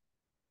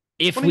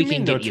 If we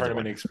can get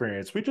tournament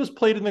experience, we just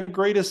played in the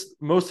greatest,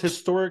 most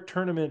historic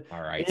tournament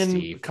in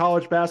Steve.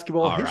 College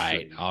basketball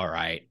history. All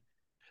right.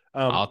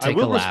 I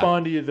will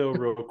respond to you though,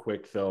 real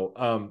quick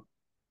though.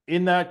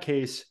 In that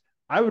case,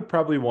 I would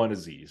probably want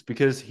Aziz,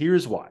 because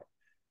here's why.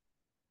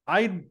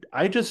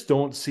 I just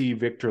don't see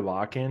Victor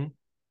Locken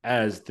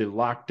as the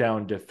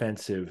lockdown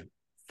defensive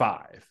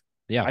 5.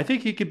 Yeah, I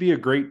think he could be a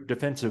great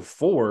defensive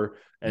 4,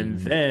 and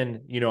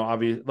then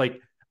obviously, like,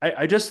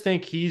 I just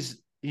think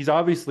he's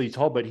obviously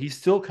tall, but he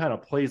still kind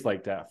of plays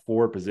like that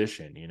 4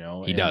 position,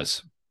 He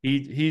does.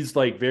 He's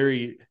like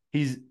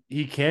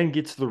he can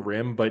get to the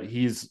rim, but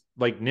he's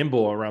like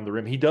nimble around the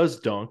rim. He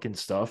does dunk and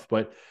stuff,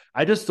 but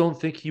I just don't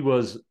think he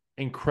was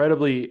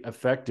incredibly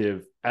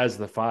effective as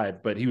the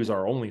 5, but he was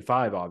our only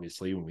 5,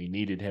 obviously, when we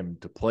needed him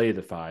to play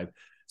the 5.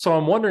 So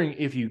I'm wondering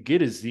if you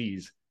get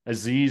Aziz,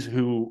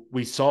 who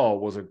we saw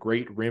was a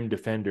great rim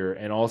defender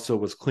and also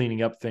was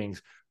cleaning up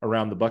things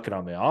around the bucket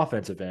on the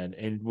offensive end,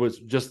 and was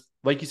just,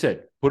 like you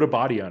said, put a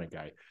body on a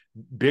guy,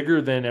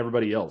 bigger than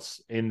everybody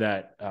else in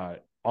that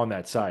on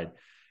that side.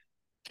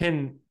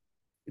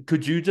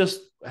 Could you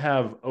just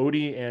have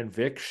Odie and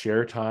Vic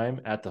share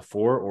time at the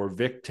 4, or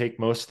Vic take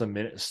most of the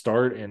minutes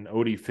start and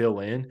Odie fill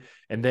in,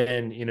 and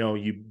then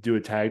you do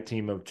a tag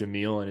team of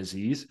Jamil and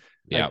Aziz?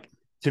 Yeah.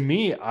 to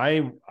me,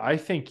 I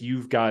think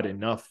you've got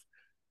enough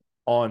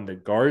on the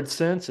guard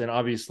sense. And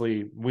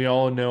obviously, we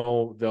all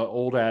know the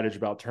old adage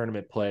about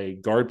tournament play: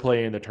 guard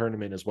play in the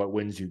tournament is what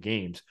wins you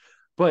games.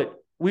 But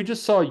we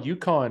just saw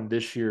UConn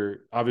this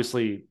year.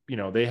 Obviously,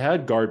 they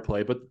had guard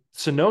play, but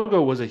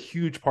Sonogo was a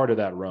huge part of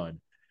that run.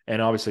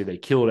 And obviously, they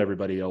killed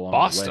everybody along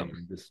the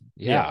way.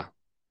 Yeah.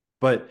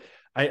 But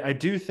I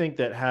do think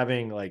that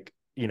having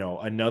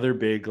another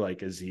big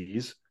like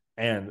Aziz,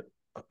 and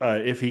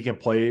if he can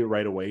play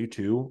right away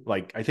too,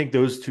 I think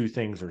those two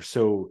things are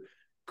so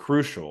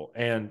crucial.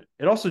 And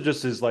it also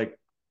just is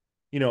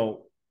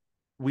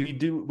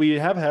we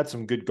have had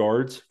some good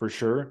guards for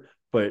sure,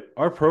 but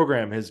our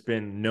program has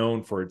been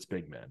known for its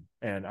big men.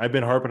 And I've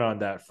been harping on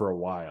that for a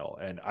while.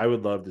 And I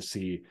would love to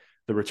see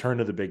the return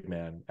of the big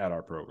man at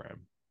our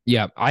program.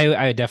 Yeah,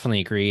 I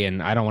definitely agree.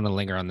 And I don't want to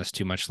linger on this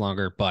too much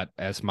longer, but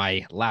as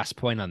my last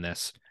point on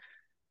this,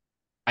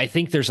 I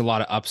think there's a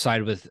lot of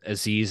upside with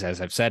Aziz,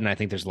 as I've said, and I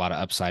think there's a lot of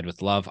upside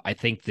with Love. I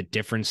think the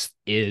difference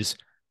is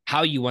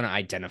how you want to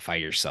identify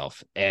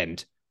yourself.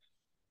 And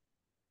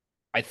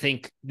I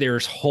think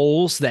there's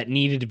holes that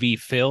needed to be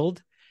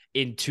filled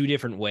in two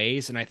different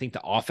ways. And I think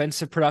the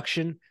offensive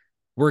production,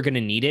 we're going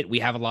to need it. We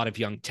have a lot of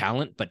young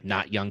talent, but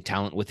not young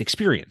talent with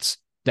experience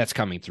that's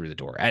coming through the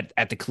door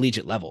at the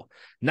collegiate level.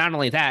 Not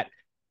only that,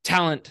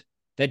 talent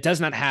that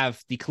does not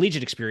have the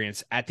collegiate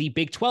experience at the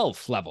Big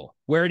 12 level,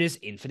 where it is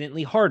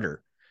infinitely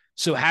harder.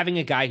 So having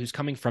a guy who's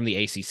coming from the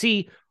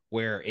ACC,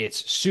 where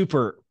it's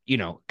super,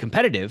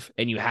 competitive,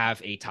 and you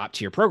have a top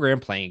tier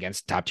program playing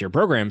against top tier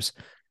programs,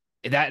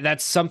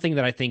 that's something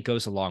that I think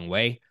goes a long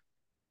way.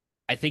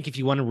 I think if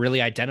you want to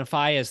really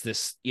identify as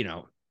this,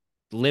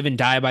 live and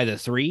die by the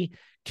three,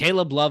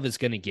 Caleb Love is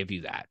going to give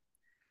you that.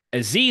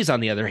 Aziz, on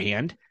the other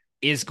hand,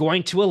 is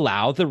going to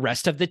allow the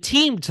rest of the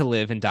team to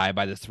live and die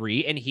by the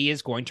three, and he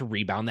is going to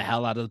rebound the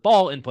hell out of the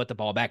ball and put the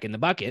ball back in the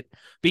bucket,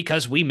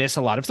 because we miss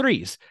a lot of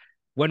threes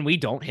when we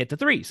don't hit the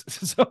threes.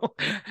 So,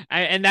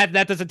 and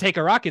that doesn't take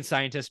a rocket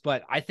scientist,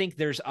 but I think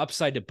there's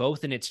upside to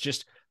both. And it's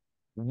just,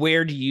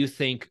 where do you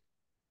think,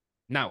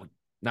 now,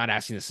 not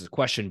asking this as a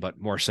question, but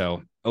more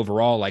so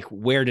overall,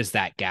 where does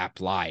that gap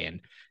lie?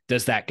 And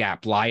does that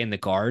gap lie in the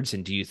guards?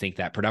 And do you think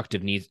that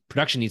production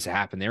needs to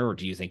happen there? Or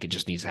do you think it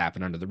just needs to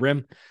happen under the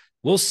rim?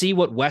 We'll see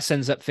what Wes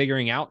ends up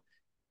figuring out.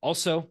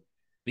 Also,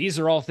 these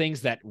are all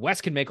things that Wes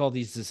can make all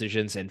these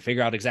decisions and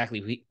figure out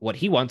exactly what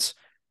he wants.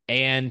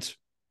 And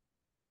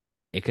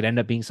it could end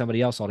up being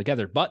somebody else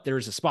altogether, but there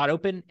is a spot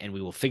open, and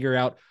we will figure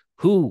out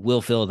who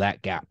will fill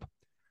that gap.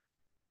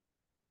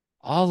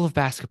 All of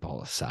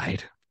basketball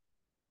aside,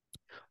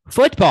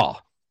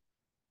 football.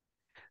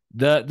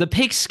 The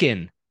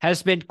pigskin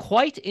has been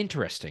quite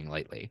interesting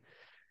lately.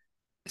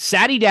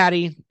 Saddy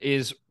Daddy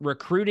is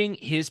recruiting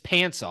his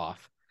pants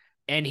off,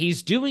 and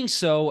he's doing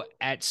so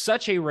at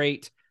such a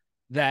rate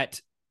that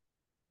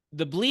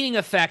the bleeding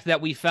effect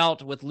that we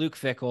felt with Luke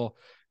Fickell,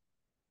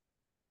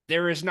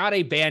 there is not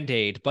a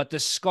Band-Aid, but the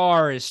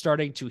scar is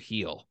starting to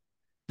heal.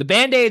 The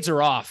Band-Aids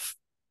are off.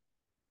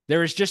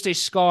 There is just a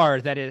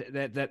scar that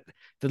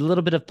the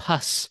little bit of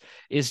pus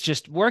is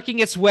just working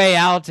its way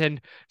out,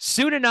 and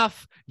soon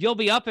enough, you'll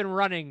be up and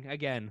running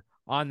again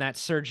on that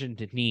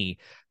surgeoned knee.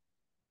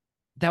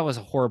 That was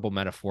a horrible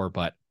metaphor,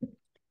 but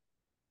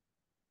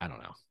I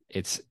don't know.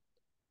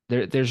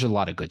 There's a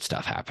lot of good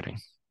stuff happening.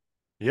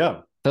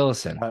 Yeah. So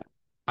listen,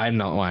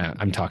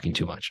 I'm talking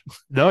too much.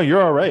 No,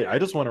 you're all right. I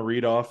just want to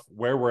read off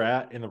where we're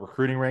at in the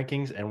recruiting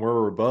rankings and where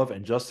we're above.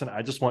 And Justin,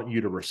 I just want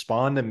you to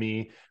respond to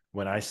me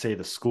when I say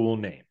the school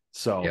name.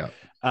 So,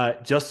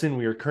 Justin,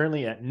 we are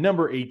currently at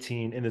number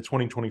 18 in the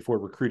 2024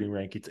 recruiting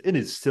rankings. It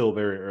is still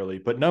very early,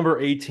 but number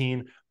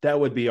 18, that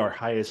would be our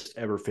highest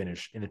ever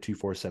finish in the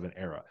 247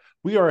 era.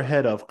 We are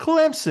ahead of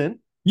Clemson.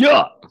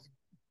 Yeah.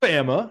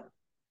 Bama.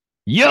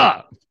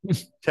 Yeah.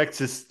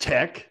 Texas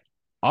Tech.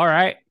 All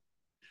right.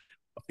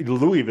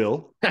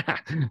 Louisville.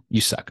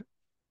 You suck.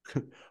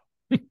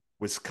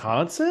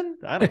 Wisconsin?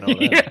 I don't know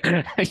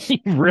that. Yeah, you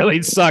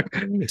really suck.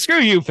 Screw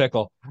you,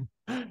 Fickle.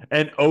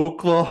 And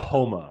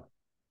Oklahoma.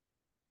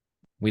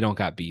 We don't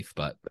got beef,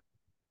 but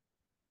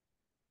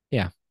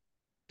yeah.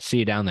 See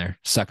you down there,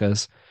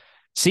 suckers.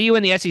 See you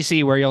in the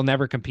SEC, where you'll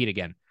never compete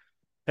again.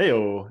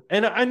 Hey-oh.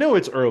 And I know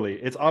it's early.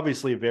 It's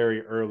obviously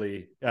very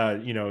early,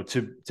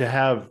 to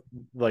have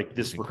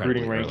this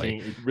recruiting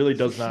ranking. It really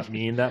does not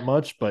mean that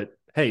much, but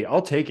hey,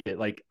 I'll take it.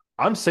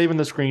 I'm saving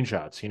the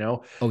screenshots,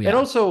 Oh, yeah. And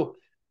also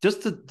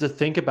just to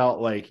think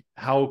about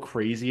how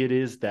crazy it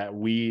is that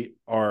we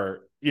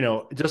are,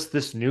 just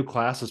this new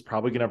class is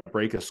probably going to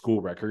break a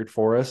school record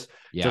for us,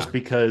 just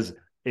because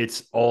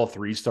it's all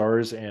 3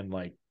 stars and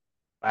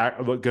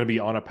going to be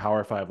on a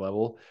Power 5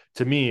 level.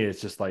 To me,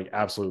 it's just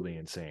absolutely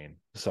insane.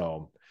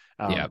 So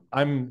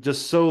I'm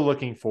just so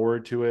looking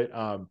forward to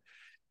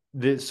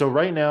it. So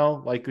right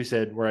now, like we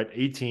said, we're at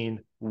 18,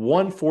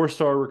 1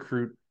 4-star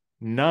recruit,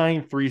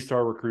 9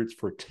 3-star recruits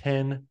for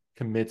 10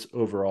 commits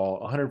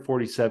overall,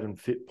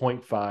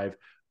 147.5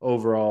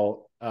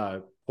 overall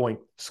point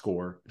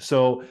score.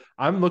 So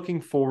I'm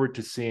looking forward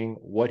to seeing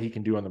what he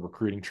can do on the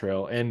recruiting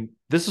trail. And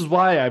this is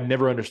why I've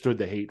never understood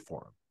the hate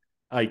for him.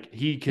 Like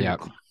he can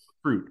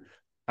recruit.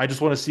 I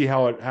just want to see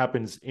how it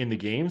happens in the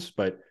games.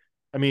 But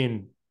I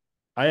mean,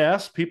 I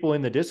asked people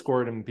in the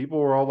Discord, and people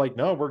were all like,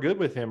 "No, we're good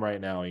with him right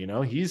now. You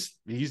know, he's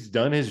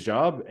done his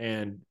job,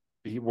 and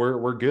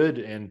we're good."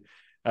 And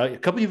a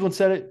couple people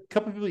said it. A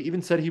couple people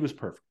even said he was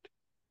perfect.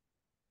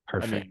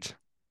 Perfect. I mean,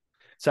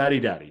 Saddy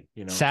Daddy,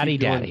 you know, Saddy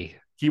Daddy.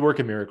 Keep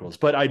working miracles.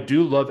 But I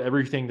do love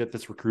everything that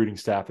this recruiting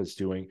staff is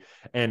doing,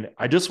 and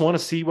I just want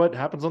to see what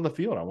happens on the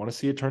field. I want to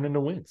see it turn into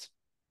wins.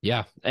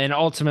 Yeah, and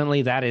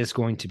ultimately that is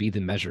going to be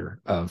the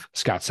measure of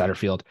Scott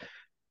Satterfield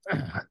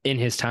in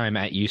his time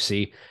at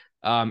UC.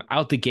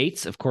 Out the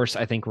gates, of course,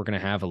 I think we're going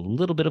to have a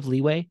little bit of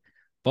leeway,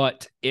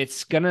 but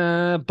it's going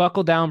to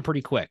buckle down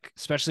pretty quick,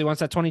 especially once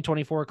that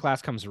 2024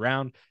 class comes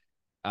around.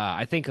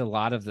 I think a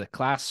lot of the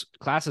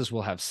classes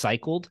will have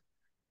cycled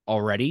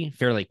already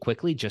fairly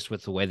quickly, just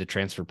with the way the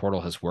transfer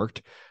portal has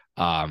worked.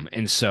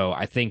 And so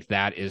I think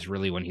that is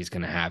really when he's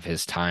going to have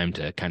his time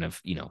to kind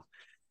of, you know,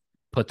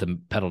 put the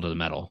pedal to the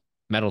metal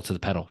to the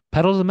pedal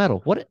to the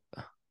metal.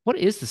 What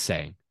is the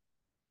saying?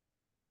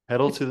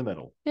 Pedal to the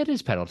metal. It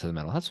is pedal to the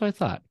metal. That's what I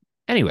thought.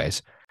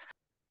 Anyways,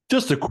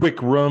 just a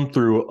quick run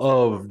through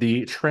of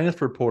the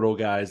transfer portal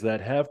guys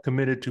that have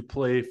committed to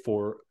play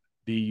for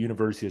the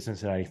University of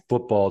Cincinnati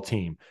football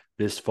team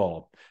this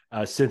fall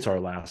since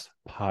our last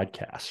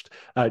podcast.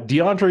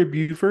 DeAndre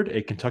Buford,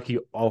 a Kentucky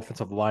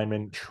offensive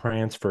lineman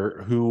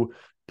transfer who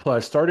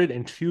started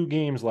in 2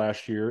 games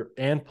last year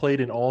and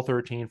played in all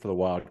 13 for the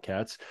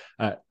Wildcats.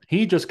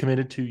 He just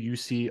committed to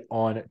UC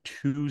on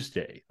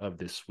Tuesday of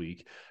this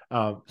week.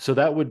 So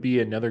that would be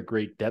another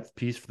great depth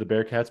piece for the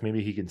Bearcats.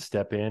 Maybe he can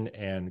step in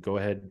and go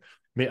ahead.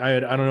 I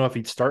don't know if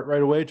he'd start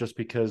right away just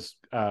because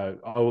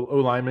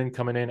O-lineman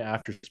coming in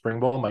after spring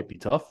ball might be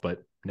tough,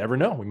 but never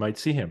know. We might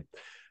see him.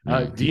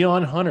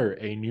 Dion Hunter,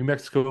 a New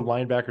Mexico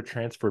linebacker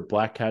transfer.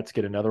 Black Cats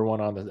get another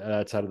one on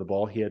that side of the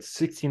ball. He had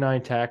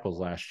 69 tackles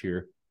last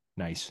year.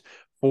 Nice.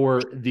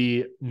 For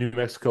the New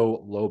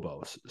Mexico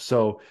Lobos.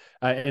 So,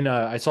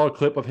 I saw a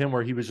clip of him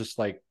where he was just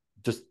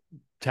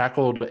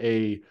tackled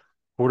a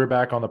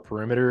quarterback on the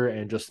perimeter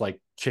and just like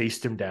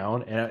chased him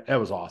down. And that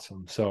was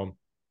awesome. So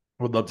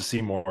would love to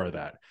see more of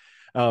that.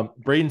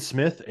 Braden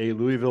Smith, a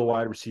Louisville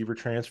wide receiver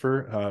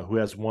transfer who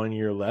has 1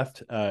 year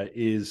left,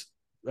 is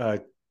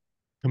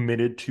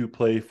committed to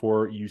play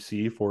for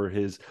UC for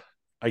his,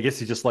 I guess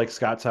he just likes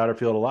Scott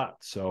Satterfield a lot.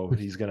 So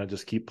he's going to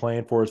just keep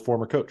playing for his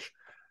former coach.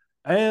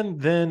 And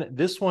then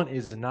this one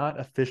is not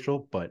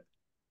official, but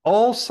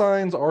all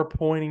signs are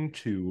pointing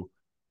to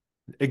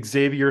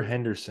Xavier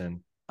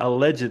Henderson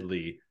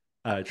allegedly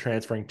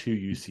transferring to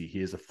UC. He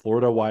is a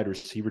Florida wide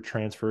receiver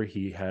transfer.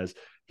 He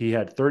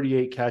had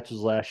 38 catches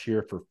last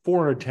year for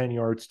 410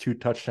 yards, 2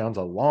 touchdowns,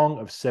 a long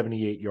of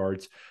 78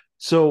 yards.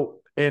 So,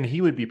 and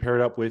he would be paired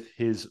up with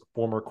his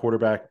former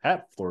quarterback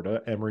at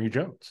Florida, Emory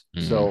Jones.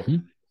 Mm-hmm. So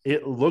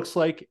it looks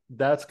like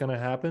that's going to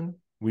happen.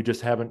 We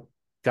just haven't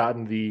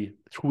gotten the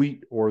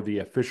tweet or the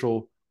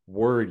official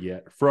word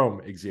yet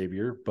from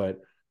Xavier, but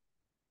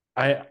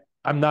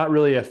I'm not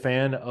really a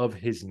fan of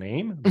his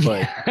name,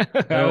 but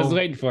I was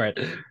waiting for it.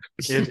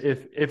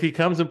 if he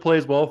comes and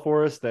plays well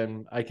for us,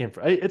 then I can.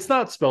 It's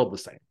not spelled the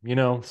same, you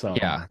know. So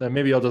yeah, then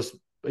maybe I'll just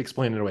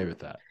explain it away with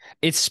that.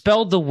 It's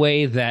spelled the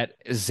way that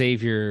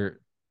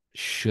Xavier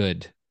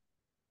should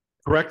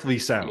correctly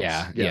sounds.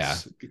 Yeah,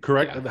 yes, yeah,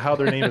 correct. Yeah. How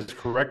their name is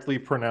correctly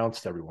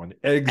pronounced. Everyone,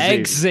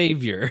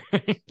 Xavier.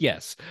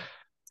 Yes.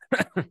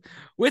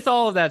 With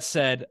all of that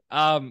said,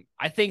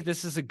 I think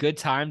this is a good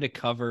time to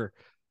cover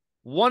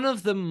one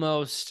of the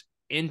most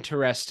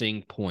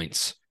interesting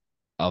points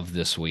of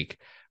this week,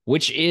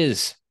 which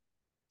is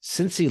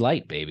Cincy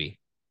Light, baby.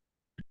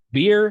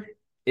 Beer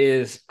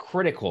is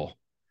critical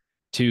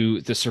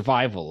to the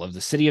survival of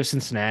the city of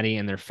Cincinnati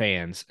and their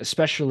fans,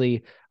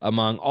 especially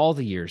among all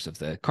the years of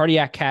the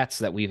cardiac cats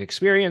that we've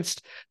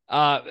experienced.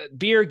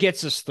 Beer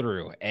gets us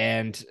through,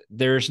 and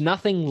there's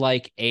nothing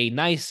like a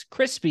nice,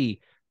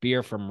 crispy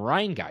beer from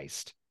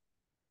Rheingeist,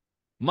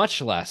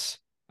 much less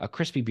a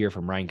crispy beer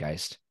from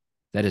Rheingeist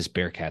that is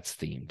Bearcats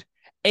themed.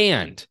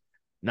 And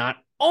not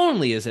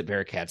only is it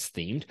Bearcats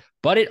themed,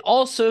 but it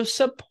also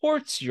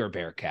supports your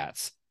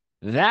Bearcats.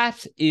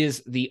 That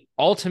is the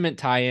ultimate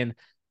tie-in.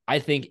 I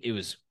think it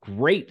was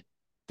great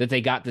that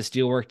they got this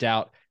deal worked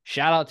out.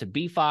 Shout out to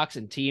B Fox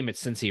and team at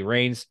Cincy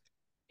Reigns.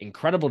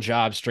 Incredible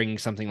job stringing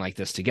something like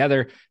this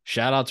together.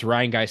 Shout out to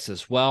Rheingeist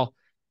as well.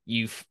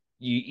 You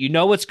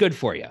know what's good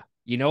for you.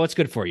 You know what's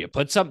good for you.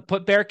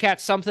 Put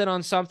Bearcat something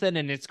on something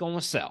and it's going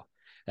to sell.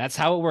 That's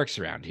how it works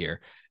around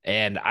here.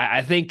 And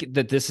I think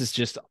that this is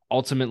just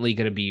ultimately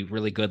going to be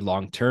really good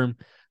long-term.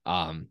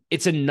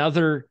 It's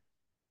another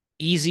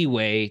easy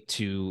way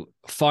to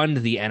fund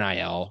the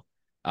NIL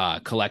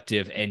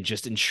collective and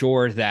just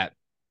ensure that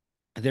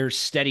there's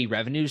steady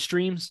revenue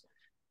streams.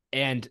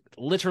 And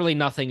literally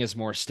nothing is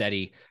more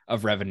steady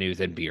of revenue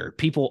than beer.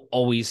 People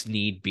always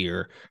need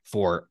beer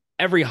for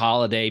every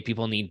holiday.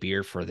 People need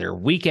beer for their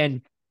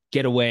weekend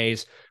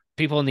getaways.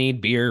 People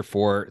need beer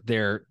for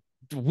their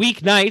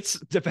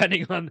weeknights,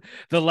 depending on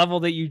the level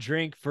that you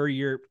drink, for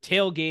your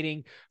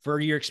tailgating, for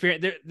your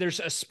experience.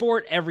 There's a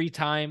sport every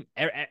time.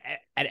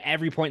 at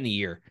every point in the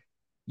year.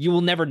 You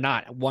will never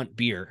not want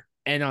beer.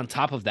 And on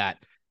top of that,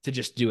 to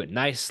just do it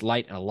nice,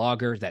 light, and a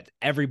lager that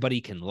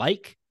everybody can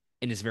like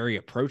and is very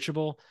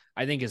approachable,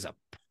 I think is a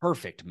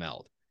perfect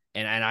meld.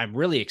 And I'm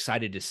really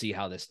excited to see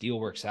how this deal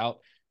works out.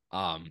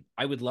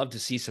 I would love to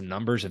see some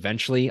numbers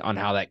eventually on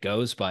how that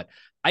goes, but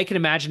I can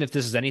imagine if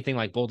this is anything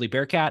like Boldly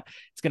Bearcat,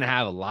 it's going to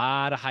have a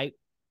lot of hype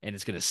and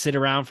it's going to sit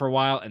around for a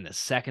while. And the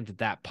second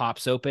that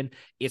pops open,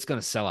 it's going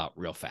to sell out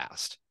real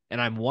fast.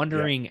 And I'm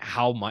wondering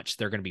how much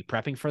they're going to be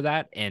prepping for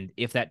that. And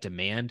if that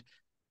demand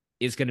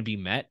is going to be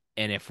met.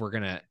 And if we're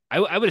going to,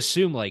 I would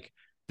assume like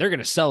they're going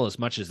to sell as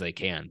much as they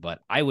can, but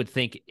I would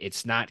think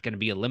it's not going to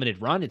be a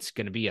limited run. It's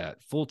going to be a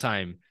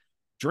full-time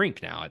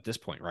drink now at this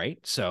point. Right.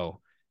 So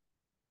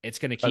it's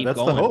going to keep that's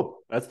going. the hope.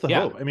 That's the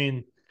hope. I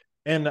mean,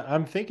 and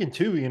I'm thinking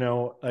too, you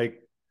know,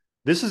 like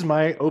this is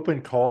my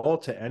open call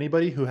to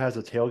anybody who has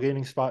a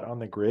tailgating spot on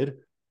the grid.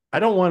 I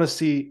don't want to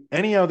see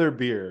any other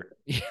beer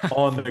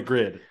on the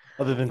grid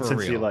other than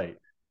Cincy Light.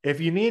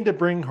 If you need to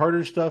bring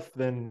harder stuff,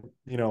 then,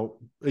 you know,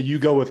 you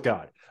go with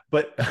God.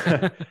 But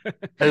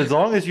as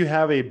long as you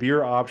have a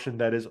beer option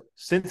that is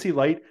Cincy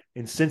Light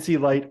and Cincy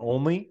Light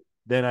only,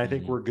 then I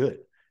think we're good.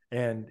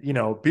 And, you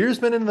know, beer's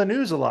been in the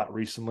news a lot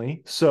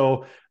recently.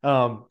 So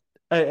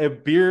a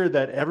beer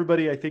that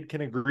everybody, I think,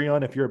 can agree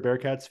on if you're a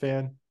Bearcats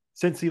fan,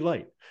 Cincy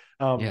Light.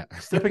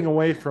 Stepping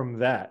away from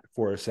that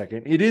for a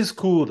second, it is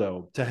cool,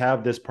 though, to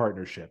have this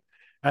partnership.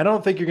 I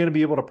don't think you're going to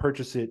be able to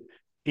purchase it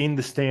in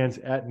the stands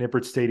at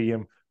Nippert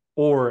Stadium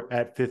or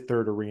at Fifth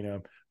Third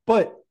Arena.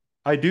 But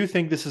I do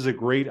think this is a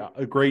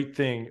great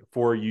thing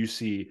for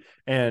UC.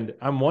 And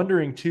I'm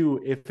wondering, too,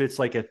 if it's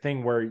like a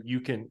thing where you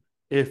can,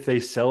 if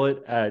they sell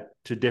it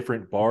to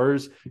different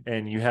bars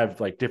and you have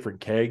like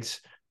different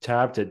kegs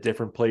tapped at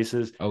different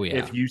places. Oh, yeah.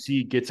 If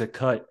UC gets a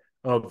cut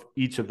of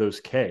each of those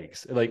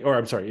kegs, like, or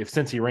I'm sorry, if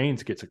Cincy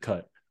Reigns gets a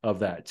cut of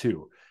that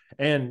too.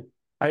 And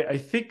I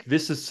think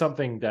this is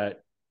something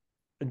that,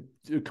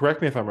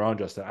 correct me if I'm wrong,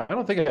 Justin, I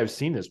don't think I've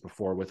seen this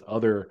before with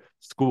other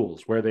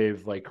schools where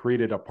they've like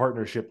created a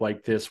partnership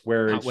like this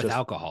where Not it's with just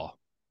alcohol.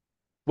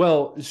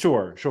 Well,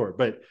 sure.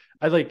 But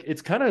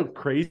it's kind of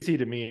crazy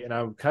to me. And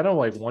I'm kind of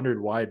like wondered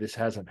why this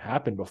hasn't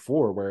happened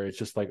before, where it's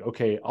just like,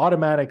 okay,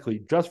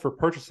 automatically just for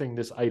purchasing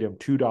this item,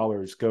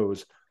 $2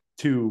 goes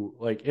to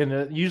like,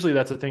 and usually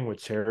that's a thing with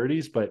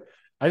charities, but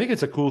I think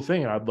it's a cool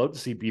thing. And I'd love to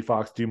see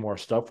BFox do more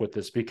stuff with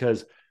this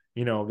because,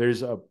 you know,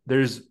 there's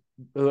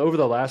over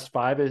the last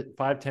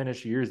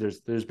 10-ish years,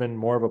 there's been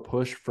more of a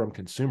push from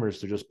consumers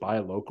to just buy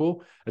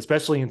local,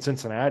 especially in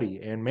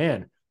Cincinnati. And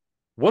man,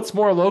 what's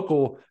more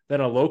local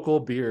than a local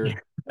beer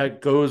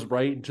that goes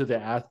right into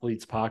the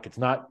athlete's pockets?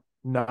 Not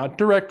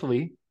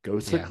directly,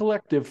 goes to the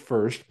collective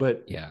first,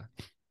 but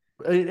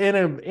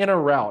in a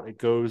route, it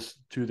goes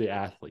to the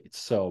athletes.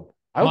 So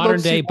I would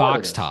modern day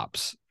box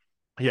tops.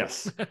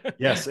 Yes,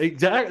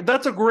 exactly.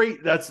 That's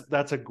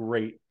a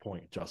great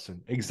point,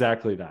 Justin.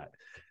 Exactly that.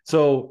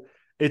 So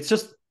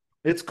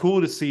it's cool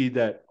to see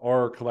that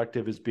our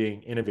collective is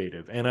being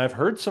innovative. And I've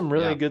heard some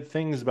really good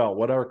things about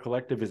what our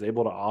collective is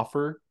able to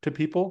offer to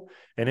people.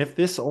 And if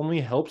this only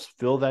helps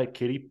fill that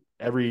kitty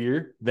every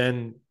year,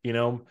 then, you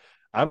know,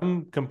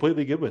 I'm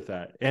completely good with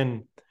that.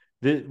 And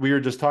we were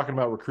just talking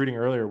about recruiting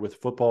earlier with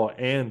football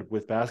and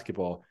with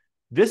basketball.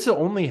 This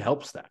only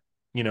helps that,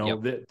 you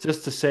know,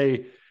 just to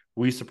say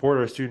we support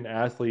our student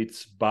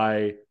athletes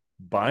by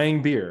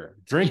buying beer,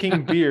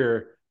 drinking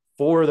beer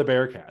for the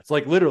Bearcats.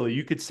 Like literally,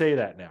 you could say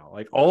that now.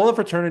 Like all the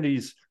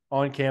fraternities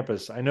on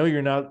campus, I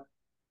know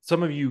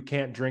some of you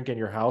can't drink in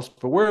your house,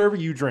 but wherever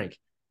you drink,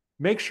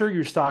 make sure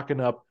you're stocking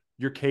up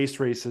your case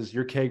races,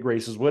 your keg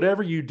races,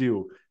 whatever you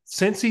do.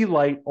 Cincy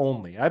Light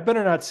only. I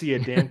better not see a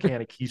damn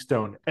can of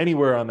Keystone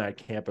anywhere on that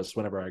campus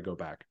whenever I go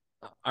back.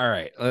 All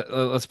right,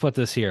 let's put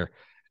this here.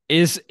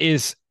 Is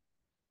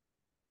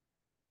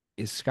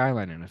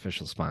Skyline an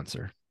official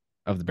sponsor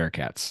of the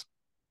Bearcats?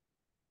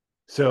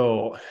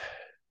 So,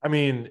 I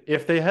mean,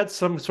 if they had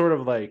some sort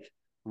of like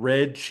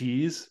red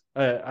cheese,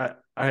 I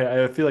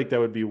feel like that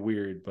would be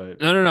weird. But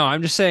no.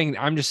 I'm just saying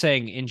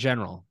in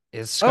general.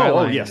 Is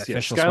Skyline an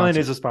official Skyline sponsor?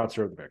 is a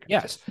sponsor of the Bearcats.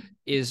 Yes.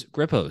 Is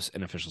Grippo's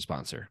an official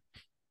sponsor?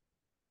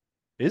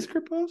 Is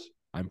Grippo's?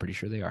 I'm pretty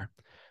sure they are.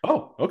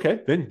 Oh,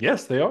 okay. Then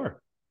yes, they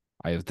are.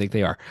 I think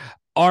they are.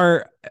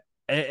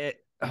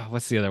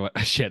 What's the other one?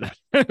 Shit.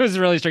 I was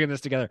really stringing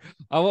this together.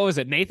 What was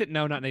it? Nathan?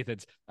 No, not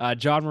Nathan's.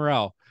 John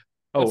Morrell.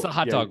 What's the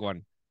hot dog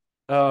one?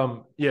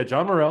 John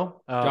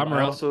Morrell. John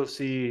Morrell. I also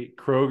see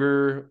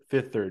Kroger,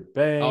 Fifth Third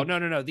Bank. Oh,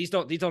 no. These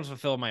don't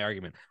fulfill my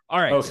argument. All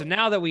right. Okay. So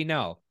now that we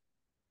know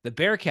the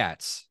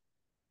Bearcats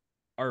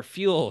are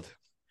fueled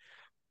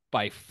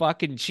by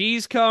fucking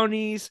cheese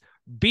conies,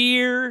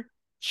 beer,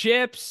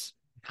 chips,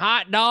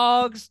 hot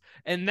dogs,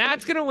 and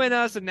that's going to win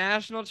us a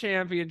national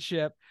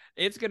championship.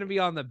 It's going to be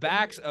on the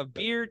backs of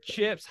beer,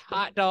 chips,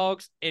 hot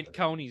dogs, and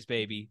conies,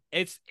 baby.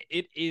 It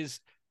is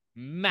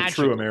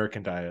magical. True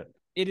American diet.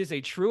 It is a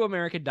true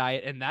American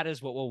diet, and that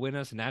is what will win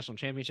us a national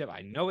championship.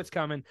 I know it's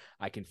coming.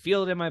 I can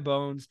feel it in my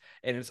bones,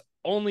 and it's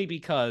only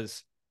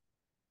because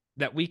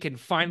that we can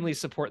finally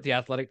support the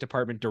athletic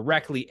department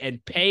directly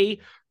and pay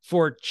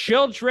for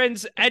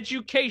children's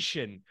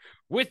education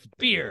with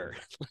beer.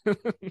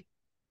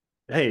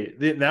 Hey,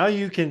 now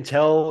you can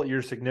tell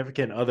your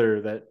significant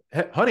other that,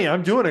 hey, honey,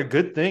 I'm doing a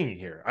good thing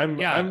here.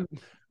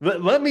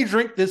 Let me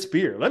drink this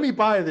beer. Let me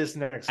buy this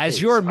next As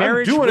case. your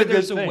marriage I'm doing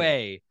withers a good thing.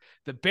 away,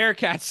 the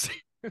Bearcats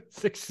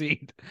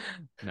succeed.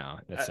 No,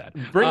 that's sad.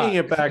 Bringing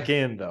it back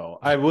in, though,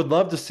 I would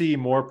love to see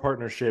more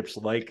partnerships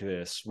like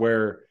this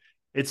where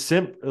it's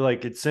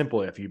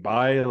simple. If you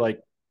buy, like,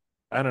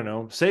 I don't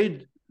know,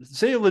 say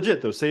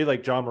legit though, say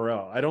like John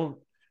Morrell.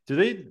 Do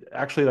they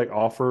actually like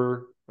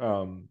offer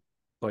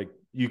like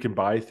you can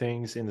buy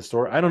things in the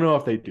store? I don't know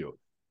if they do,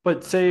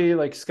 but say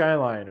like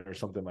Skyline or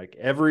something, like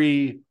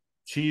every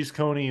cheese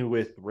coney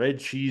with red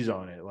cheese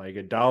on it, like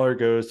 $1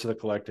 goes to the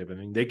collective. I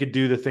mean, they could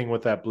do the thing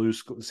with that blue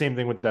school, same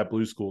thing with that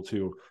blue school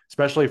too,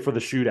 especially for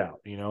the shootout,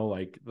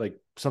 like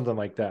something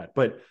like that.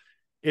 But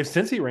if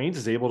Cincy Reigns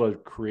is able to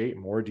create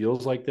more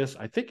deals like this,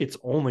 I think it's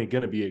only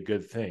going to be a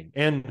good thing.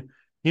 And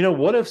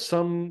what if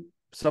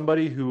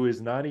somebody who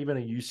is not even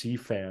a UC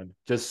fan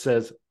just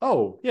says,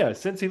 "Oh yeah,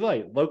 Cincy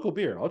Light, local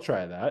beer, I'll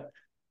try that.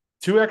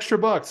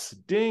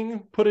 $2 ding,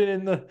 put it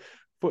in the jar."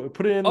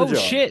 Oh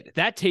shit,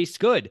 that tastes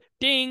good.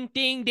 Ding,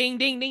 ding, ding,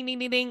 ding, ding, ding,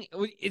 ding, ding.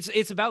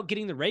 It's about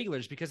getting the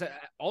regulars, because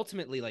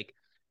ultimately, like,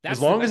 that's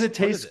as long as it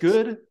tastes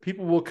good,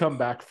 people will come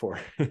back for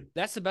it.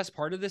 That's the best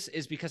part of this,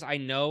 is because I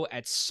know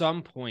at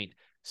some point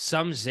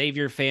some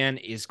Xavier fan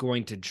is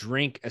going to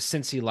drink a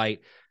Cincy Light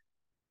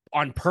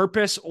on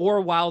purpose or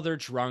while they're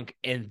drunk,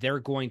 and they're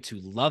going to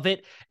love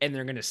it, and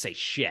they're going to say,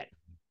 shit,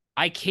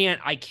 I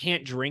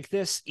can't drink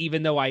this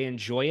even though I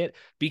enjoy it,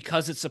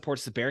 because it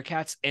supports the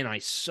Bearcats, and I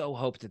so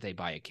hope that they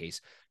buy a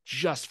case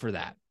just for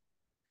that.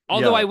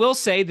 Although I will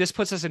say this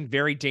puts us in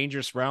very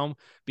dangerous realm,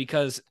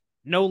 because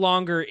no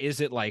longer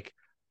is it like,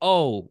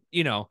 oh,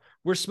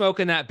 we're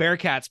smoking that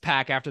Bearcats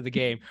pack after the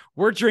game.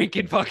 We're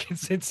drinking fucking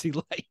Cincy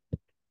Light.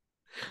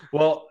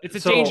 Well, it's a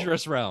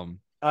dangerous realm.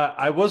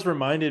 I was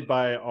reminded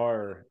by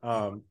our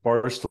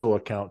Barstool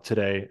account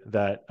today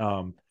that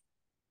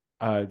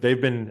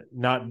they've been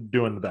not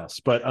doing the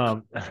best, but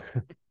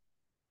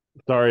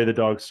sorry, the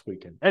dog's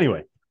squeaking.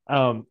 Anyway,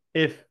 so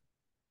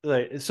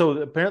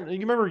apparently, you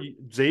remember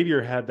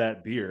Xavier had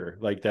that beer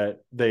like that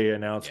they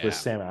announced with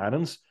Sam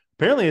Adams.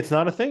 Apparently, it's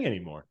not a thing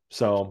anymore.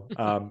 So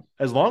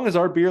as long as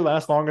our beer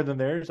lasts longer than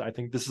theirs, I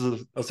think this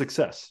is a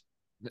success.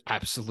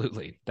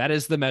 Absolutely, that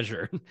is the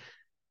measure.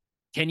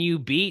 Can you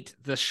beat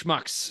the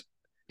schmucks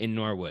in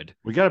Norwood?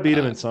 We got to beat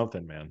them in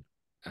something, man.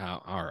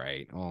 All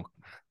right. Well,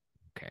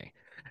 okay.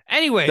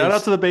 Anyways, shout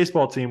out to the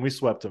baseball team. We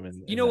swept them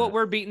in. What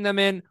we're beating them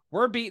in?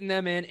 We're beating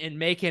them in and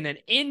making an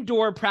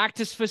indoor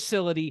practice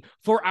facility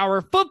for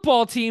our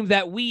football team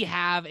that we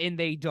have and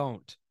they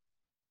don't.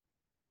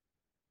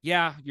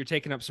 Yeah, you're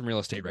taking up some real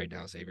estate right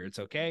now, Xavier. It's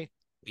okay.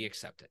 We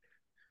accept it.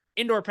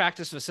 Indoor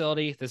practice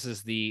facility. This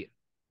is the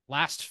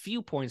last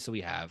few points that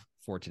we have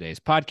for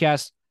today's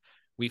podcast.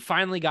 We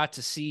finally got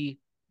to see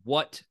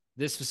what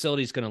this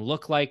facility is going to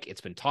look like.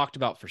 It's been talked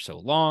about for so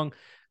long.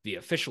 The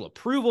official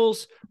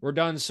approvals were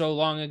done so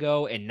long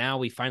ago, and now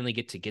we finally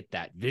get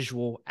that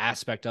visual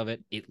aspect of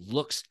it. It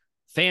looks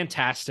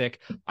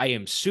fantastic. I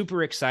am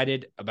super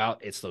excited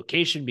about its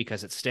location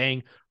because it's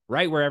staying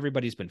right where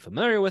everybody's been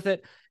familiar with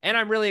it. And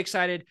I'm really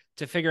excited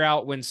to figure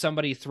out when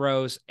somebody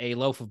throws a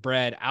loaf of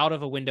bread out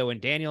of a window in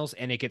Daniels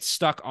and it gets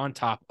stuck on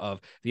top of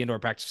the indoor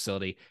practice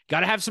facility. Got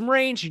to have some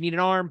range. You need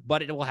an arm,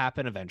 but it will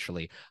happen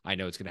eventually. I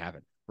know it's going to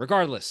happen.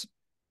 Regardless,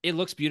 it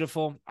looks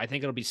beautiful. I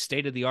think it'll be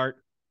state of the art.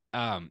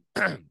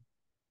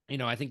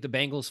 I think the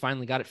Bengals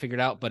finally got it figured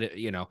out, but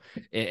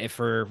if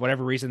for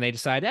whatever reason they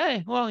decide,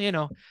 hey, well,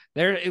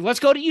 let's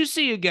go to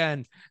UC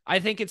again. I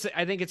think it's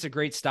a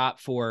great stop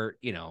for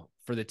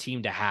the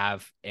team to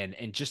have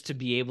and just to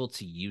be able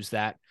to use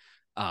that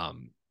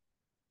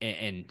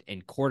and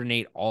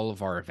coordinate all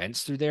of our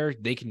events through there.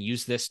 They can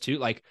use this too.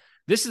 Like,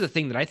 this is a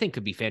thing that I think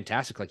could be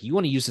fantastic. Like, you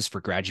want to use this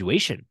for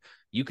graduation,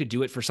 you could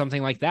do it for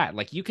something like that.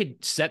 Like, you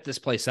could set this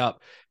place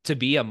up to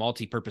be a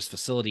multi-purpose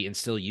facility and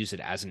still use it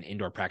as an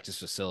indoor practice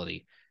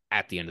facility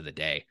at the end of the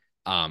day.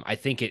 I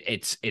think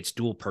it's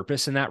dual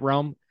purpose in that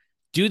realm.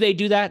 Do they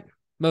do that?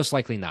 Most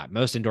likely not.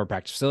 Most indoor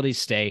practice facilities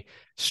stay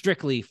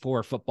strictly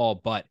for football,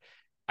 but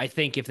I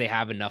think if they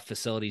have enough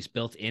facilities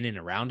built in and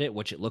around it,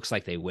 which it looks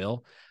like they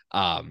will,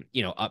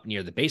 up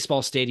near the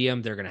baseball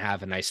stadium, they're going to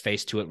have a nice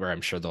face to it where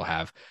I'm sure they'll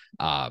have,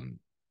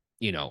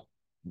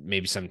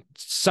 maybe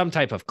some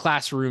type of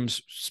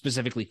classrooms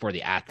specifically for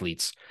the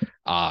athletes,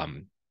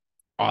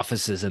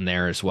 offices in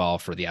there as well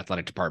for the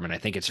athletic department. I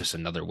think it's just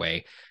another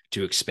way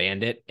to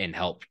expand it and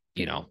help,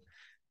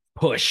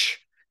 push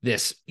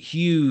this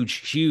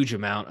huge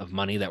amount of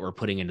money that we're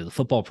putting into the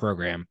football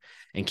program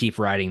and keep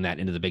riding that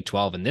into the Big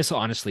 12. And this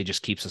honestly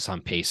just keeps us on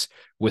pace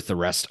with the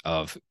rest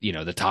of,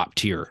 the top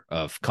tier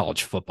of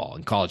college football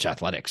and college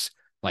athletics.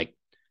 Like,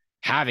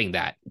 having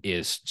that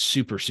is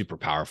super, super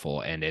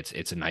powerful. And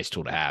it's a nice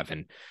tool to have.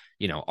 And,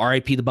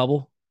 RIP the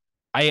bubble.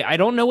 I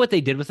don't know what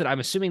they did with it. I'm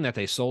assuming that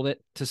they sold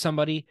it to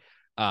somebody.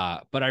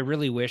 But I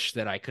really wish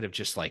that I could have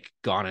just like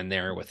gone in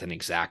there with an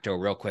X-Acto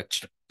real quick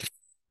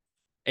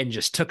and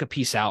just took a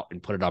piece out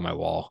and put it on my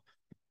wall.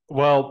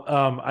 Well,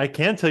 I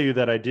can tell you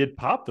that I did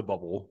pop the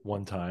bubble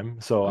one time,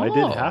 so I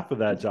did Oh. half of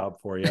that job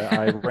for you.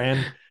 I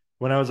ran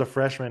when I was a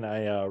freshman.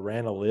 I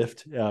ran a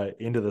lift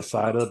into the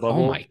side of the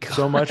Oh my bubble God.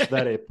 so much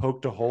that it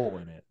poked a hole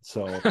in it.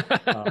 So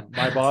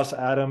my boss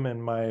Adam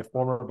and my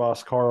former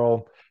boss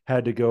Carl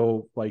had to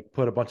go like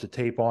put a bunch of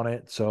tape on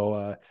it.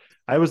 So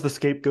I was the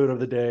scapegoat of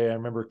the day. I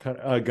remember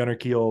Gunnar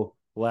Keel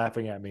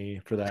laughing at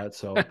me for that.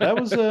 So that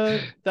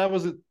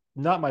was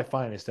not my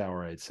finest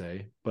hour, I'd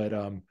say. But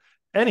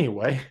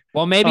anyway,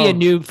 Well, maybe a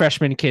new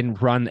freshman can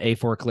run a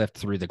forklift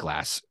through the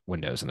glass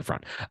windows in the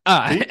front.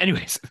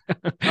 Anyways.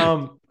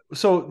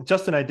 So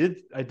Justin, I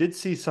did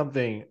see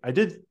something. I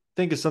did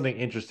think of something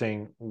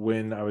interesting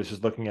when I was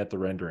just looking at the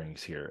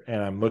renderings here,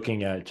 and I'm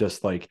looking at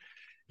just like,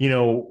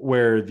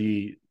 where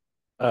the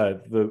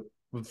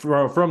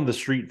from the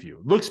street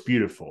view looks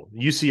beautiful.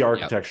 You see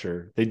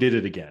architecture. Yep. They did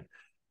it again.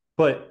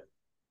 But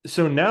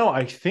so now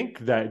I think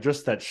that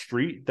just that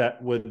street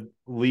that would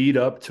lead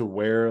up to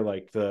where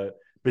like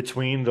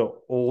between the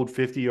old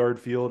 50-yard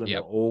field and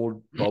the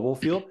old bubble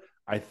field,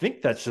 I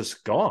think that's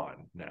just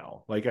gone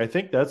now. Like, I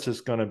think that's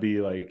just going to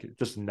be like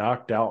just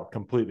knocked out,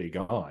 completely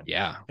gone.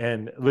 Yeah.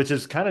 And which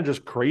is kind of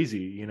just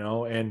crazy,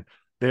 and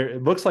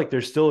it looks like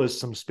there still is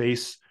some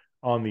space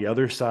on the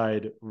other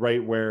side,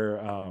 right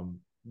where,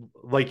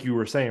 like you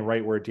were saying,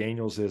 right where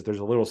Daniels is, there's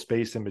a little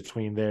space in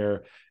between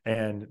there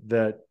and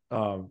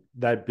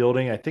that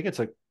building. I think it's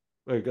like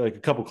a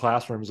couple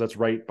classrooms that's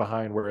right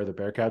behind where the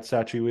Bearcat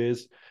statue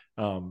is.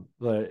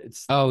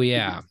 It's I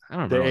don't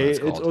remember what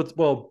it's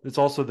called. It's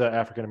also the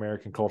African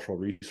American Cultural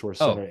Resource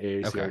Center,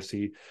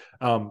 AACRC.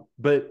 Okay.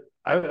 But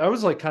I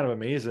was like kind of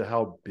amazed at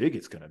how big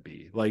it's going to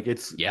be. Like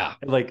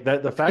like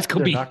that, the fact that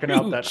they're knocking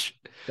out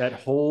that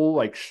whole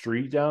like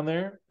street down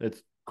there,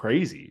 it's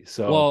crazy.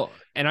 So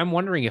and I'm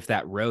wondering if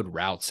that road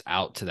routes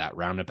out to that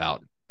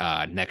roundabout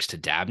next to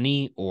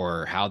Dabney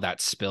or how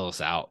that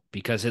spills out,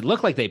 because it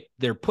looked like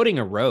they're putting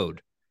an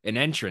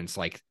entrance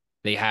like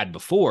they had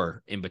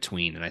before in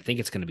between, and I think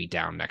it's going to be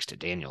down next to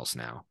Daniels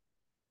now.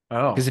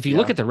 Oh, because if you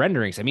look at the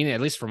renderings, I mean,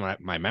 at least from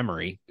my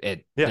memory,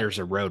 there's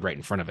a road right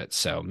in front of it,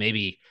 so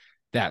maybe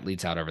that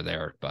leads out over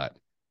there. But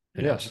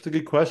that's a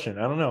good question.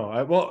 I don't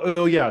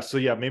know.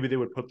 So maybe they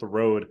would put the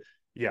road,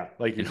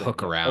 like you said,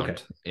 hook around.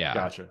 Okay. Yeah,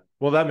 gotcha.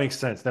 Well, that makes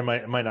sense. It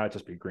might not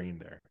just be green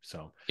there.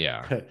 So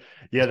that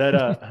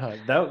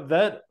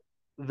that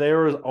there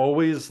was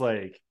always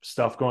like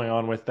stuff going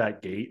on with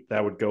that gate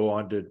that would go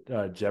onto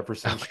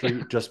Jefferson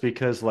Street, just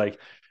because like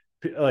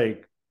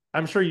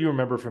I'm sure you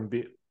remember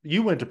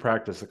you went to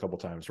practice a couple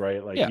times,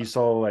 right? Like you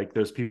saw like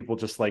those people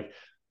just like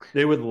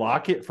they would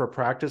lock it for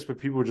practice, but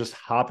people would just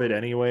hop it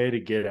anyway to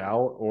get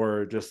out,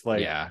 or just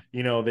like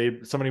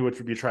somebody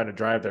would be trying to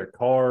drive their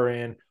car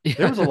in.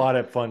 There was a lot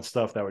of fun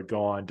stuff that would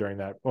go on during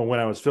that when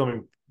I was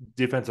filming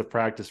defensive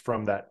practice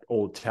from that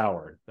old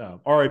tower.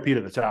 RIP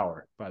to the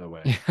tower, by the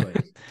way.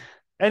 But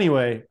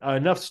anyway,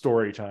 enough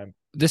story time.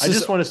 I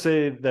just want to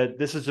say that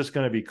this is just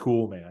going to be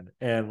cool, man.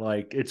 And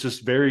like, it's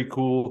just very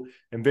cool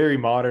and very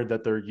modern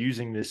that they're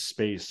using this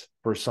space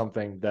for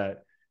something that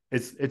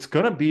it's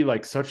going to be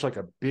like such like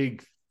a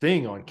big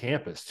thing on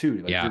campus too.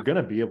 Like you're going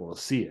to be able to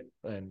see it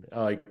and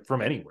like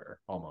from anywhere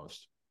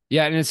almost.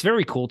 Yeah. And it's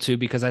very cool too,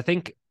 because I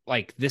think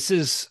like this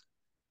is,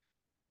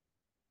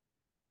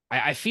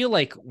 I feel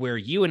like where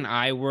you and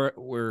I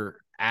were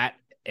at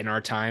in our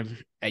time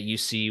at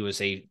UC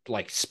was a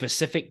like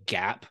specific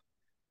gap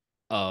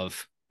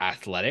of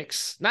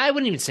athletics. Now, I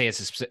wouldn't even say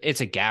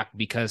it's a gap,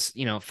 because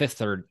fifth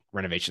third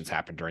renovations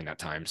happened during that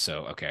time.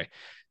 So okay,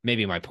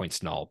 maybe my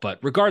point's null. But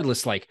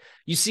regardless, like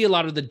you see a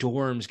lot of the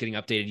dorms getting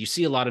updated. You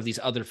see a lot of these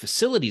other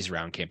facilities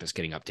around campus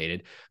getting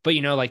updated. But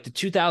like the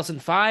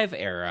 2005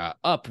 era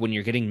up, when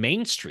you're getting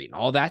Main Street,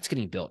 all that's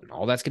getting built and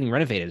all that's getting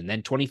renovated. And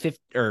then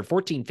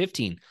 2014,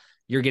 15,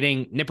 you're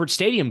getting Nippert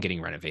Stadium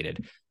getting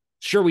renovated.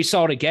 Sure, we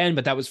saw it again,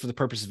 but that was for the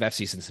purpose of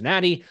FC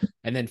Cincinnati.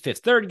 And then Fifth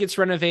Third gets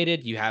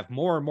renovated. You have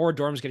more and more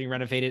dorms getting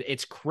renovated.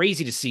 It's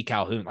crazy to see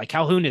Calhoun. Like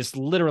Calhoun is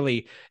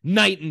literally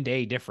night and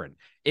day different.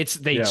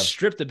 They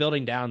stripped the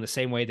building down the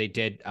same way they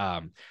did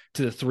to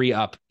the 3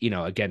 up,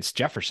 against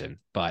Jefferson.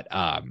 But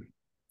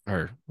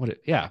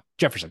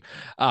Jefferson.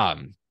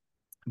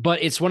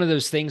 But it's one of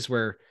those things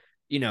where,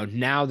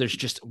 now there's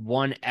just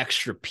one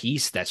extra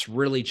piece that's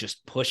really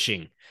just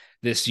pushing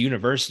this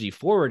university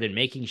forward and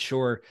making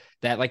sure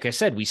that, like I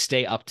said, we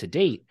stay up to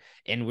date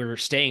and we're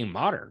staying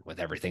modern with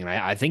everything. And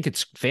I think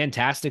it's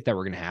fantastic that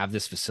we're going to have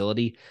this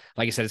facility.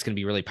 Like I said, it's going to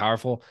be really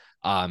powerful.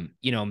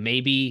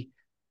 Maybe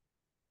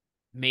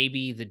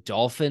the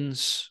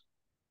Dolphins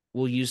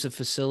will use the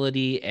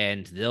facility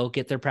and they'll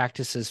get their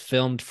practices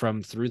filmed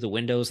from through the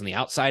windows on the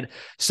outside.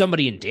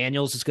 Somebody in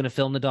Daniels is going to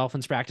film the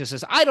Dolphins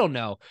practices. I don't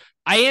know.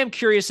 I am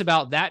curious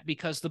about that,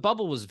 because the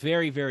bubble was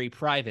very, very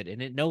private,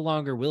 and it no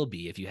longer will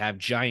be if you have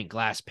giant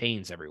glass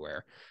panes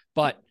everywhere.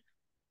 But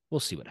we'll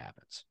see what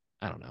happens.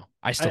 I don't know.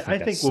 I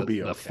think we'll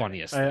be the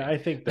funniest thing. I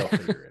think they'll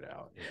figure it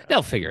out. Yeah.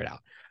 They'll figure it out.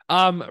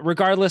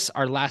 Regardless,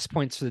 our last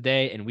points for the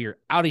day, and we are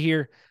out of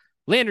here.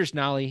 Landers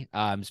Nolly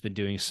has been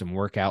doing some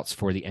workouts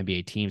for the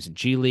NBA teams in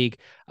G League.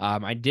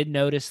 I did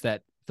notice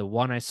that the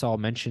one I saw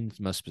mentioned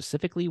most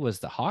specifically was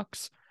the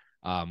Hawks,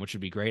 which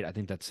would be great. I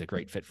think that's a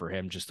great fit for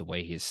him, just the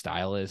way his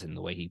style is and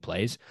the way he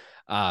plays.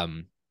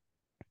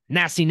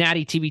 Nasty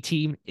Natty TV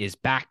team is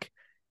back,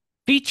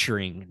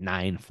 featuring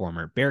 9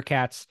 former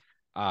Bearcats.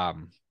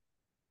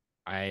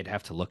 I'd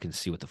have to look and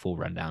see what the full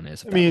rundown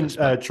is.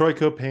 Troy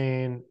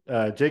Copain,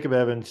 Jacob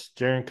Evans,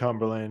 Jaron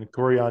Cumberland,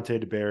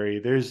 Coriante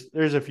DeBerry.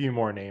 There's a few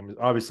more names,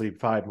 obviously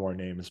 5 more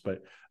names,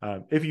 but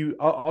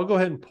I'll go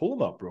ahead and pull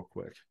them up real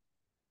quick.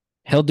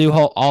 He'll do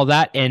all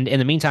that. And in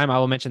the meantime, I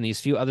will mention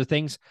these few other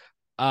things.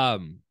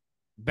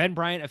 Ben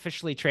Bryant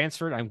officially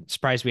transferred. I'm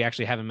surprised we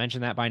actually haven't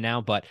mentioned that by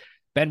now, but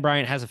Ben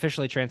Bryant has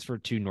officially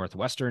transferred to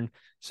Northwestern.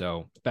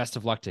 So best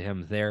of luck to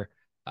him there.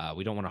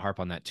 We don't want to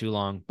harp on that too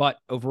long, but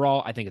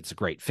overall, I think it's a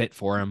great fit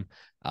for him.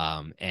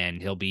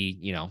 And he'll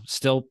be,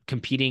 still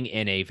competing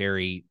in a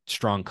very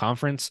strong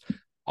conference,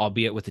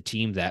 albeit with a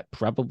team that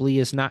probably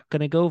is not going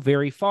to go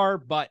very far,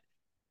 but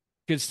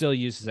could still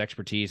use his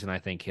expertise. And I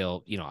think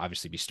he'll,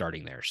 obviously be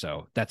starting there.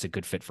 So that's a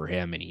good fit for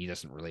him. And he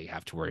doesn't really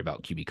have to worry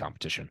about QB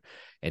competition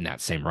in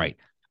that same right.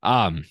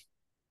 And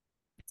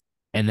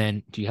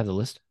then do you have the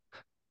list?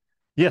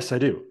 Yes, I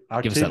do.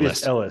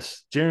 Octavius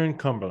Ellis, Jaron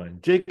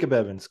Cumberland, Jacob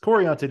Evans,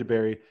 Coriante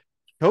DeBerry,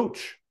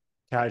 Coach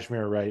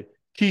Kashmir Wright,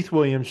 Keith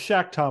Williams,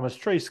 Shaq Thomas,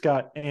 Trey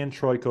Scott, and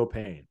Troy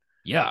Copain.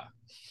 Yeah.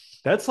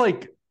 That's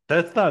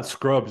not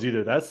scrubs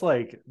either. That's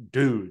like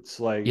dudes.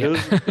 Like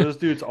those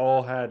dudes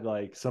all had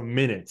like some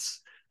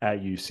minutes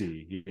at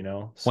UC,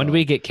 So. When do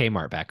we get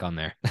Kmart back on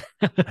there?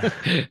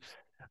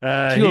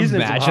 He's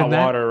in some hot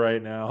water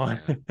right now.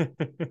 Yeah,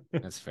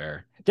 that's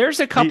fair.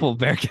 There's a couple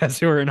Bearcats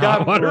who are in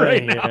hot water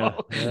right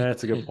now.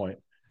 That's a good point.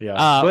 Yeah.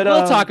 But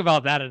we'll talk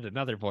about that at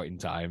another point in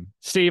time.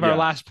 Steve, our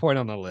last point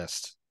on the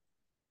list.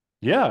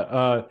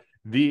 Yeah.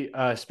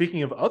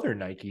 Speaking of other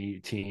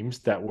Nike teams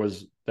that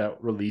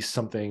released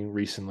something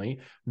recently,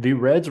 the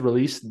Reds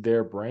released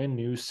their brand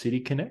new City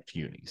Connect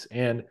unis.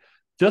 And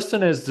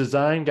Justin has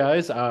designed,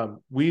 guys.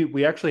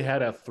 We actually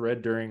had a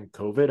thread during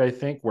COVID, I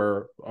think,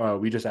 where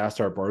we just asked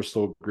our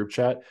Barstool group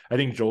chat. I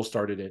think Joel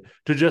started it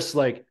to just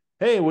like,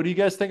 hey, what do you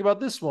guys think about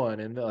this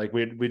one? And like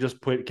we just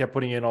kept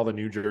putting in all the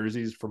new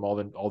jerseys from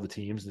all the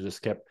teams and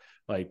just kept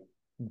like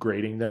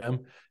grading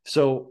them.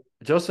 So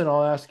Justin,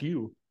 I'll ask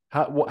you,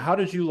 how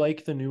did you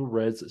like the new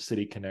Reds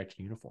City Connect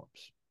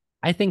uniforms?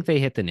 I think they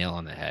hit the nail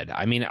on the head.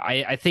 I mean,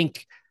 I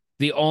think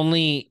the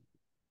only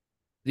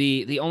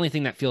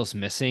thing that feels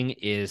missing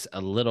is a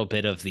little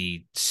bit of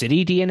the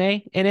city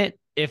DNA in it.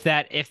 If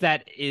that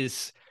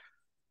is,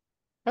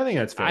 I think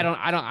that's fair.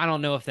 I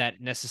don't know if that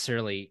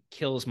necessarily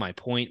kills my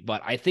point,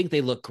 but I think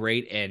they look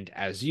great. And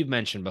as you've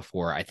mentioned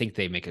before, I think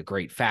they make a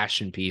great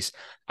fashion piece.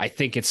 I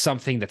think it's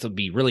something that would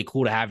be really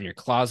cool to have in your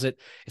closet.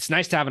 It's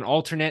nice to have an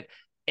alternate.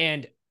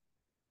 And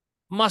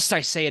must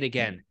I say it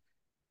again?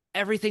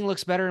 Everything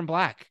looks better in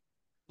black.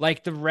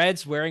 Like the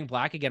Reds wearing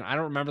black again. I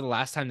don't remember the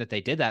last time that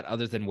they did that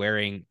other than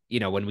wearing,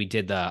 when we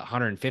did the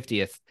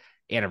 150th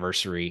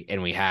anniversary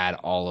and we had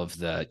all of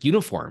the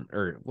uniform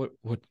or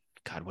what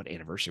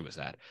anniversary was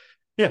that?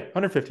 Yeah.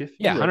 150th.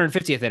 Yeah.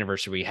 150th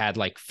anniversary. We had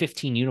like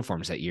 15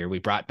 uniforms that year. We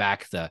brought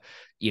back the,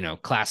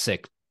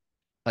 classic,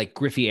 like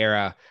Griffey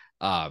era,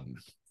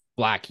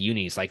 black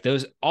unis, like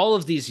those, all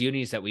of these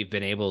unis that we've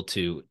been able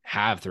to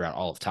have throughout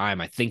all of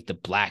time. I think the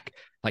black,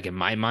 like in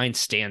my mind,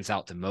 stands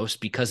out the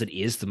most because it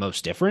is the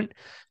most different.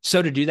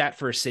 So to do that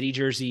for a city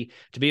jersey,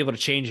 to be able to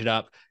change it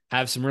up,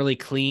 have some really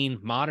clean,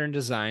 modern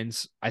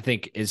designs, I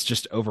think is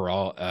just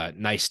overall a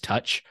nice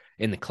touch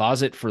in the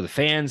closet for the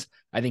fans.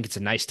 I think it's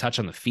a nice touch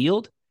on the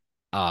field.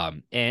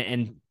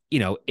 And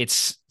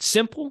it's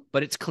simple,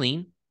 but it's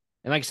clean.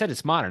 And like I said,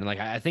 it's modern. Like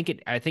I think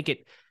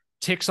it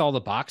ticks all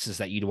the boxes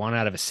that you'd want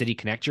out of a City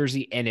Connect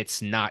jersey, and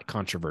it's not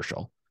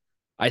controversial.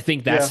 I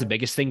think that's the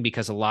biggest thing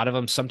because a lot of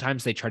them,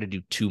 sometimes they try to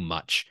do too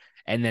much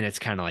and then it's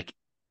kind of like,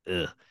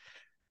 ugh.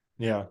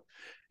 Yeah.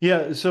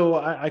 Yeah. So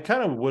I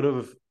kind of would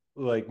have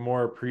like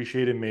more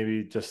appreciated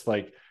maybe just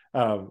like,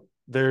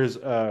 there's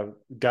a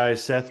guy,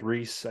 Seth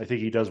Reese. I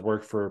think he does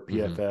work for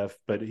PFF,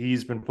 but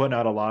he's been putting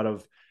out a lot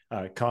of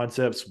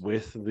concepts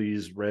with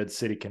these Red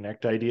City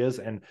Connect ideas.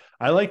 And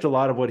I liked a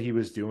lot of what he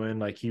was doing.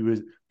 Like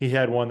he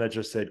had one that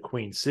just said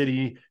Queen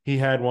City. He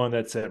had one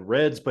that said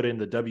Reds, but in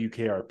the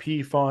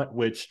WKRP font,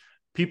 which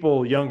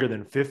people younger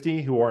than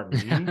 50 who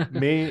aren't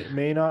me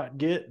may not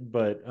get,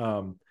 but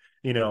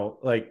he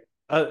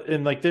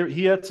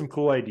had some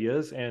cool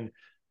ideas. And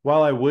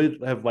while I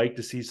would have liked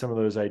to see some of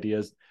those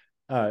ideas,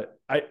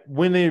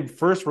 when they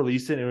first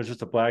released it, it was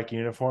just a black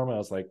uniform. I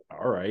was like,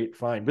 all right,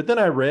 fine. But then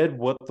I read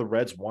what the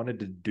Reds wanted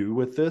to do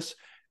with this,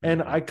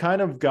 and I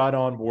kind of got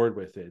on board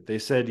with it. They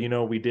said,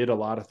 we did a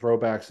lot of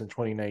throwbacks in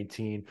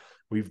 2019.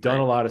 We've done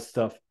a lot of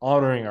stuff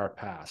honoring our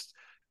past.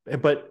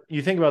 But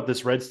you think about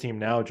this Reds team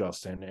now,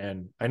 Justin,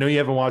 and I know you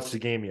haven't watched the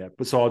game yet,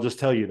 but so I'll just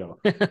tell you though,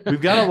 we've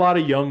got a lot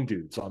of young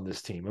dudes on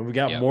this team, and we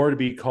got more to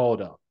be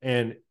called up.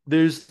 And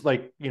there's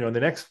like, the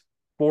next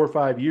 4 or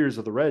 5 years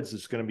of the Reds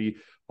is going to be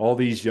all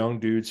these young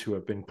dudes who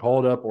have been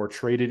called up or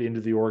traded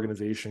into the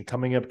organization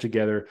coming up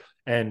together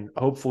and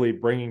hopefully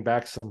bringing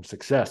back some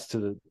success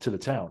to the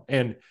town.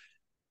 And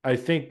I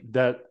think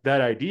that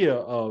idea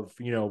of,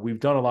 we've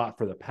done a lot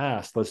for the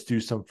past, let's do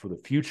some for the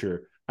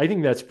future. I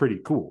think that's pretty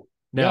cool.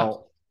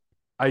 Now,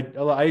 I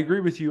agree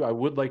with you. I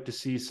would like to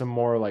see some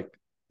more like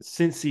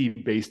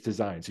Cincy based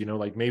designs,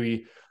 like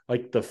maybe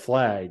like the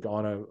flag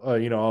on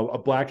a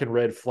black and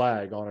red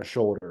flag on a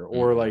shoulder,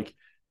 or like,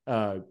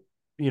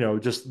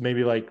 just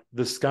maybe like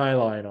the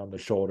skyline on the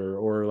shoulder,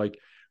 or like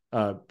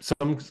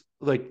some,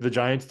 like the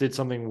Giants did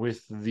something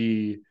with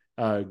the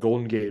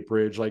Golden Gate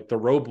Bridge, like the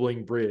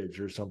Roebling Bridge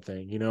or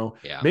something,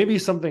 maybe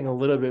something a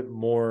little bit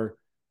more,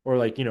 or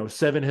like,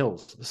 Seven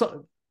Hills.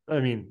 So, I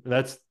mean,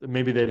 that's,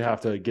 maybe they'd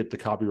have to get the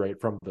copyright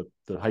from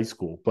the high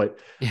school, but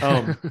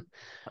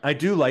I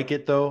do like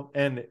it though.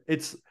 And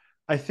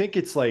I think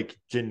it's like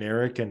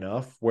generic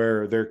enough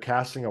where they're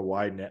casting a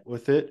wide net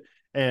with it.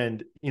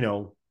 And,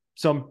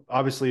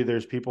 obviously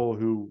there's people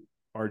who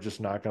are just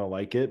not going to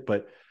like it,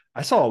 but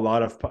I saw a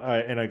lot of,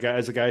 and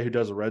as a guy who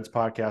does a Reds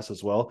podcast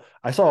as well,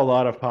 I saw a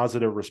lot of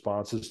positive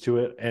responses to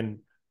it. And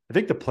I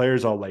think the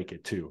players all like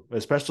it too,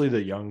 especially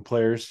the young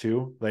players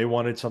too. They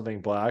wanted something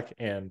black,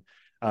 and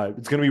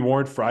it's going to be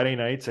worn Friday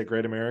nights at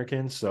Great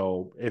American.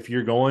 So if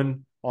you're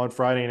going on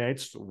Friday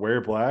nights,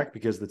 wear black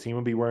because the team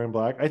will be wearing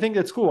black. I think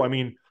that's cool. I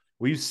mean,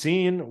 we've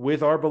seen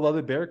with our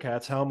beloved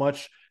Bearcats how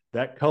much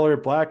that color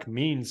black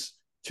means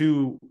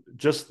to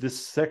just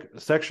this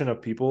section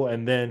of people.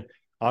 And then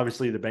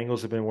obviously the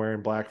Bengals have been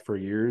wearing black for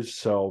years.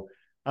 So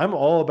I'm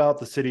all about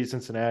the city of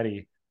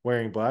Cincinnati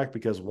wearing black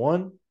because,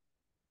 one,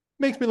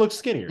 makes me look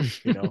skinnier,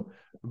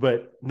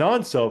 but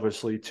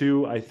non-selfishly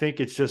too, I think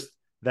it's just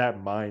that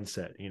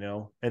mindset,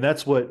 and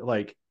that's what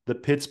like the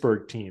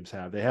Pittsburgh teams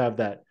have. They have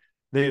that,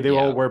 they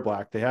all wear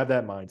black. They have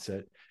that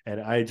mindset.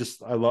 And I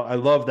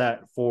love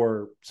that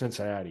for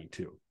Cincinnati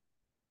too.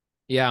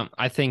 Yeah.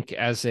 I think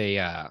as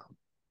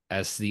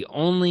the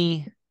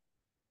only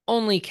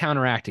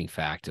counteracting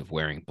fact of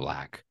wearing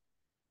black,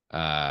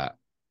 black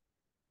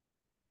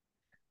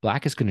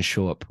is going to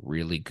show up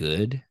really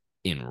good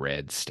in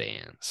red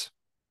stands.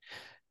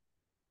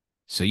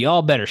 So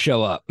y'all better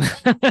show up.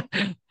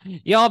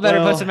 Y'all better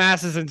put some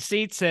asses in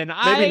seats, and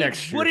I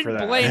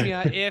wouldn't blame you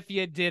if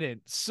you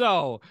didn't.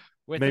 So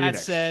with that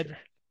said,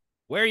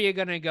 where are you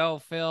going to go,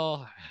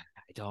 Phil?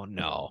 I don't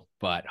know,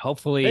 but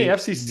hopefully. Hey,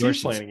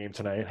 FCC's playing a game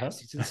tonight, huh?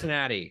 FC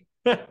Cincinnati.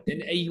 And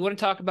you want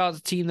to talk about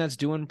the team that's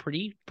doing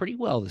pretty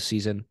well this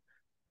season?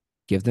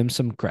 Give them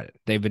some credit.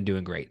 They've been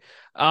doing great.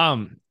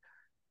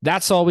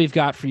 That's all we've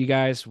got for you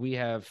guys. We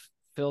have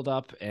filled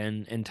up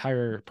an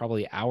entire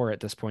probably hour at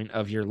this point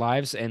of your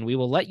lives, and we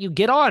will let you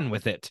get on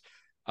with it.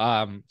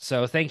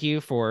 So thank you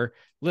for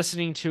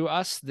listening to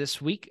us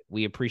this week.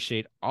 We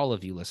appreciate all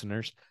of you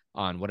listeners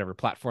on whatever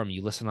platform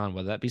you listen on,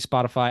 whether that be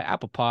Spotify,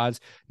 Apple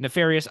Pods,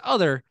 nefarious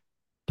other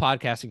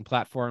podcasting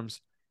platforms,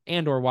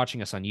 and or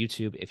watching us on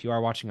YouTube. If you are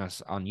watching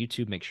us on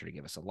YouTube, make sure to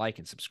give us a like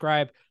and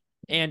subscribe.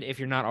 And if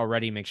you're not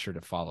already, make sure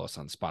to follow us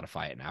on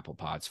Spotify and Apple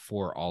Pods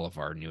for all of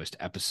our newest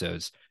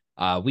episodes.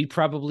 We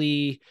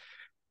probably,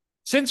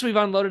 since we've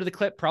unloaded the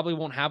clip, probably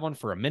won't have one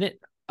for a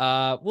minute.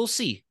 We'll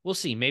see.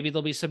 Maybe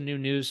there'll be some new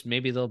news.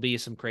 Maybe there'll be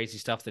some crazy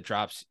stuff that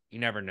drops. You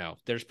never know.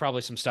 There's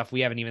probably some stuff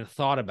we haven't even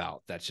thought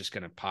about that's just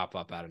going to pop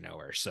up out of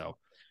nowhere. So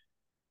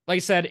like I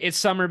said, it's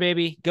summer,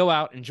 baby. Go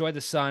out, enjoy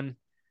the sun,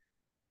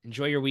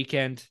 enjoy your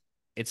weekend.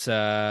 It's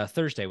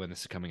Thursday when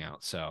this is coming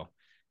out. So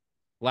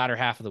latter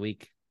half of the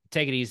week,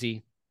 take it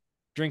easy,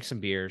 drink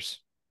some beers,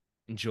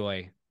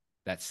 enjoy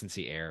that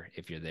Cincy air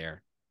if you're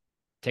there.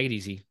 Take it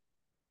easy.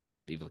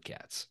 Viva la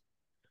Cats.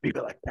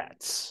 Viva la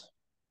Cats.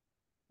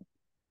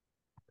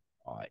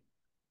 All right.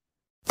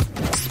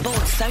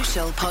 Sports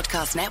Social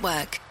Podcast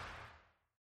Network.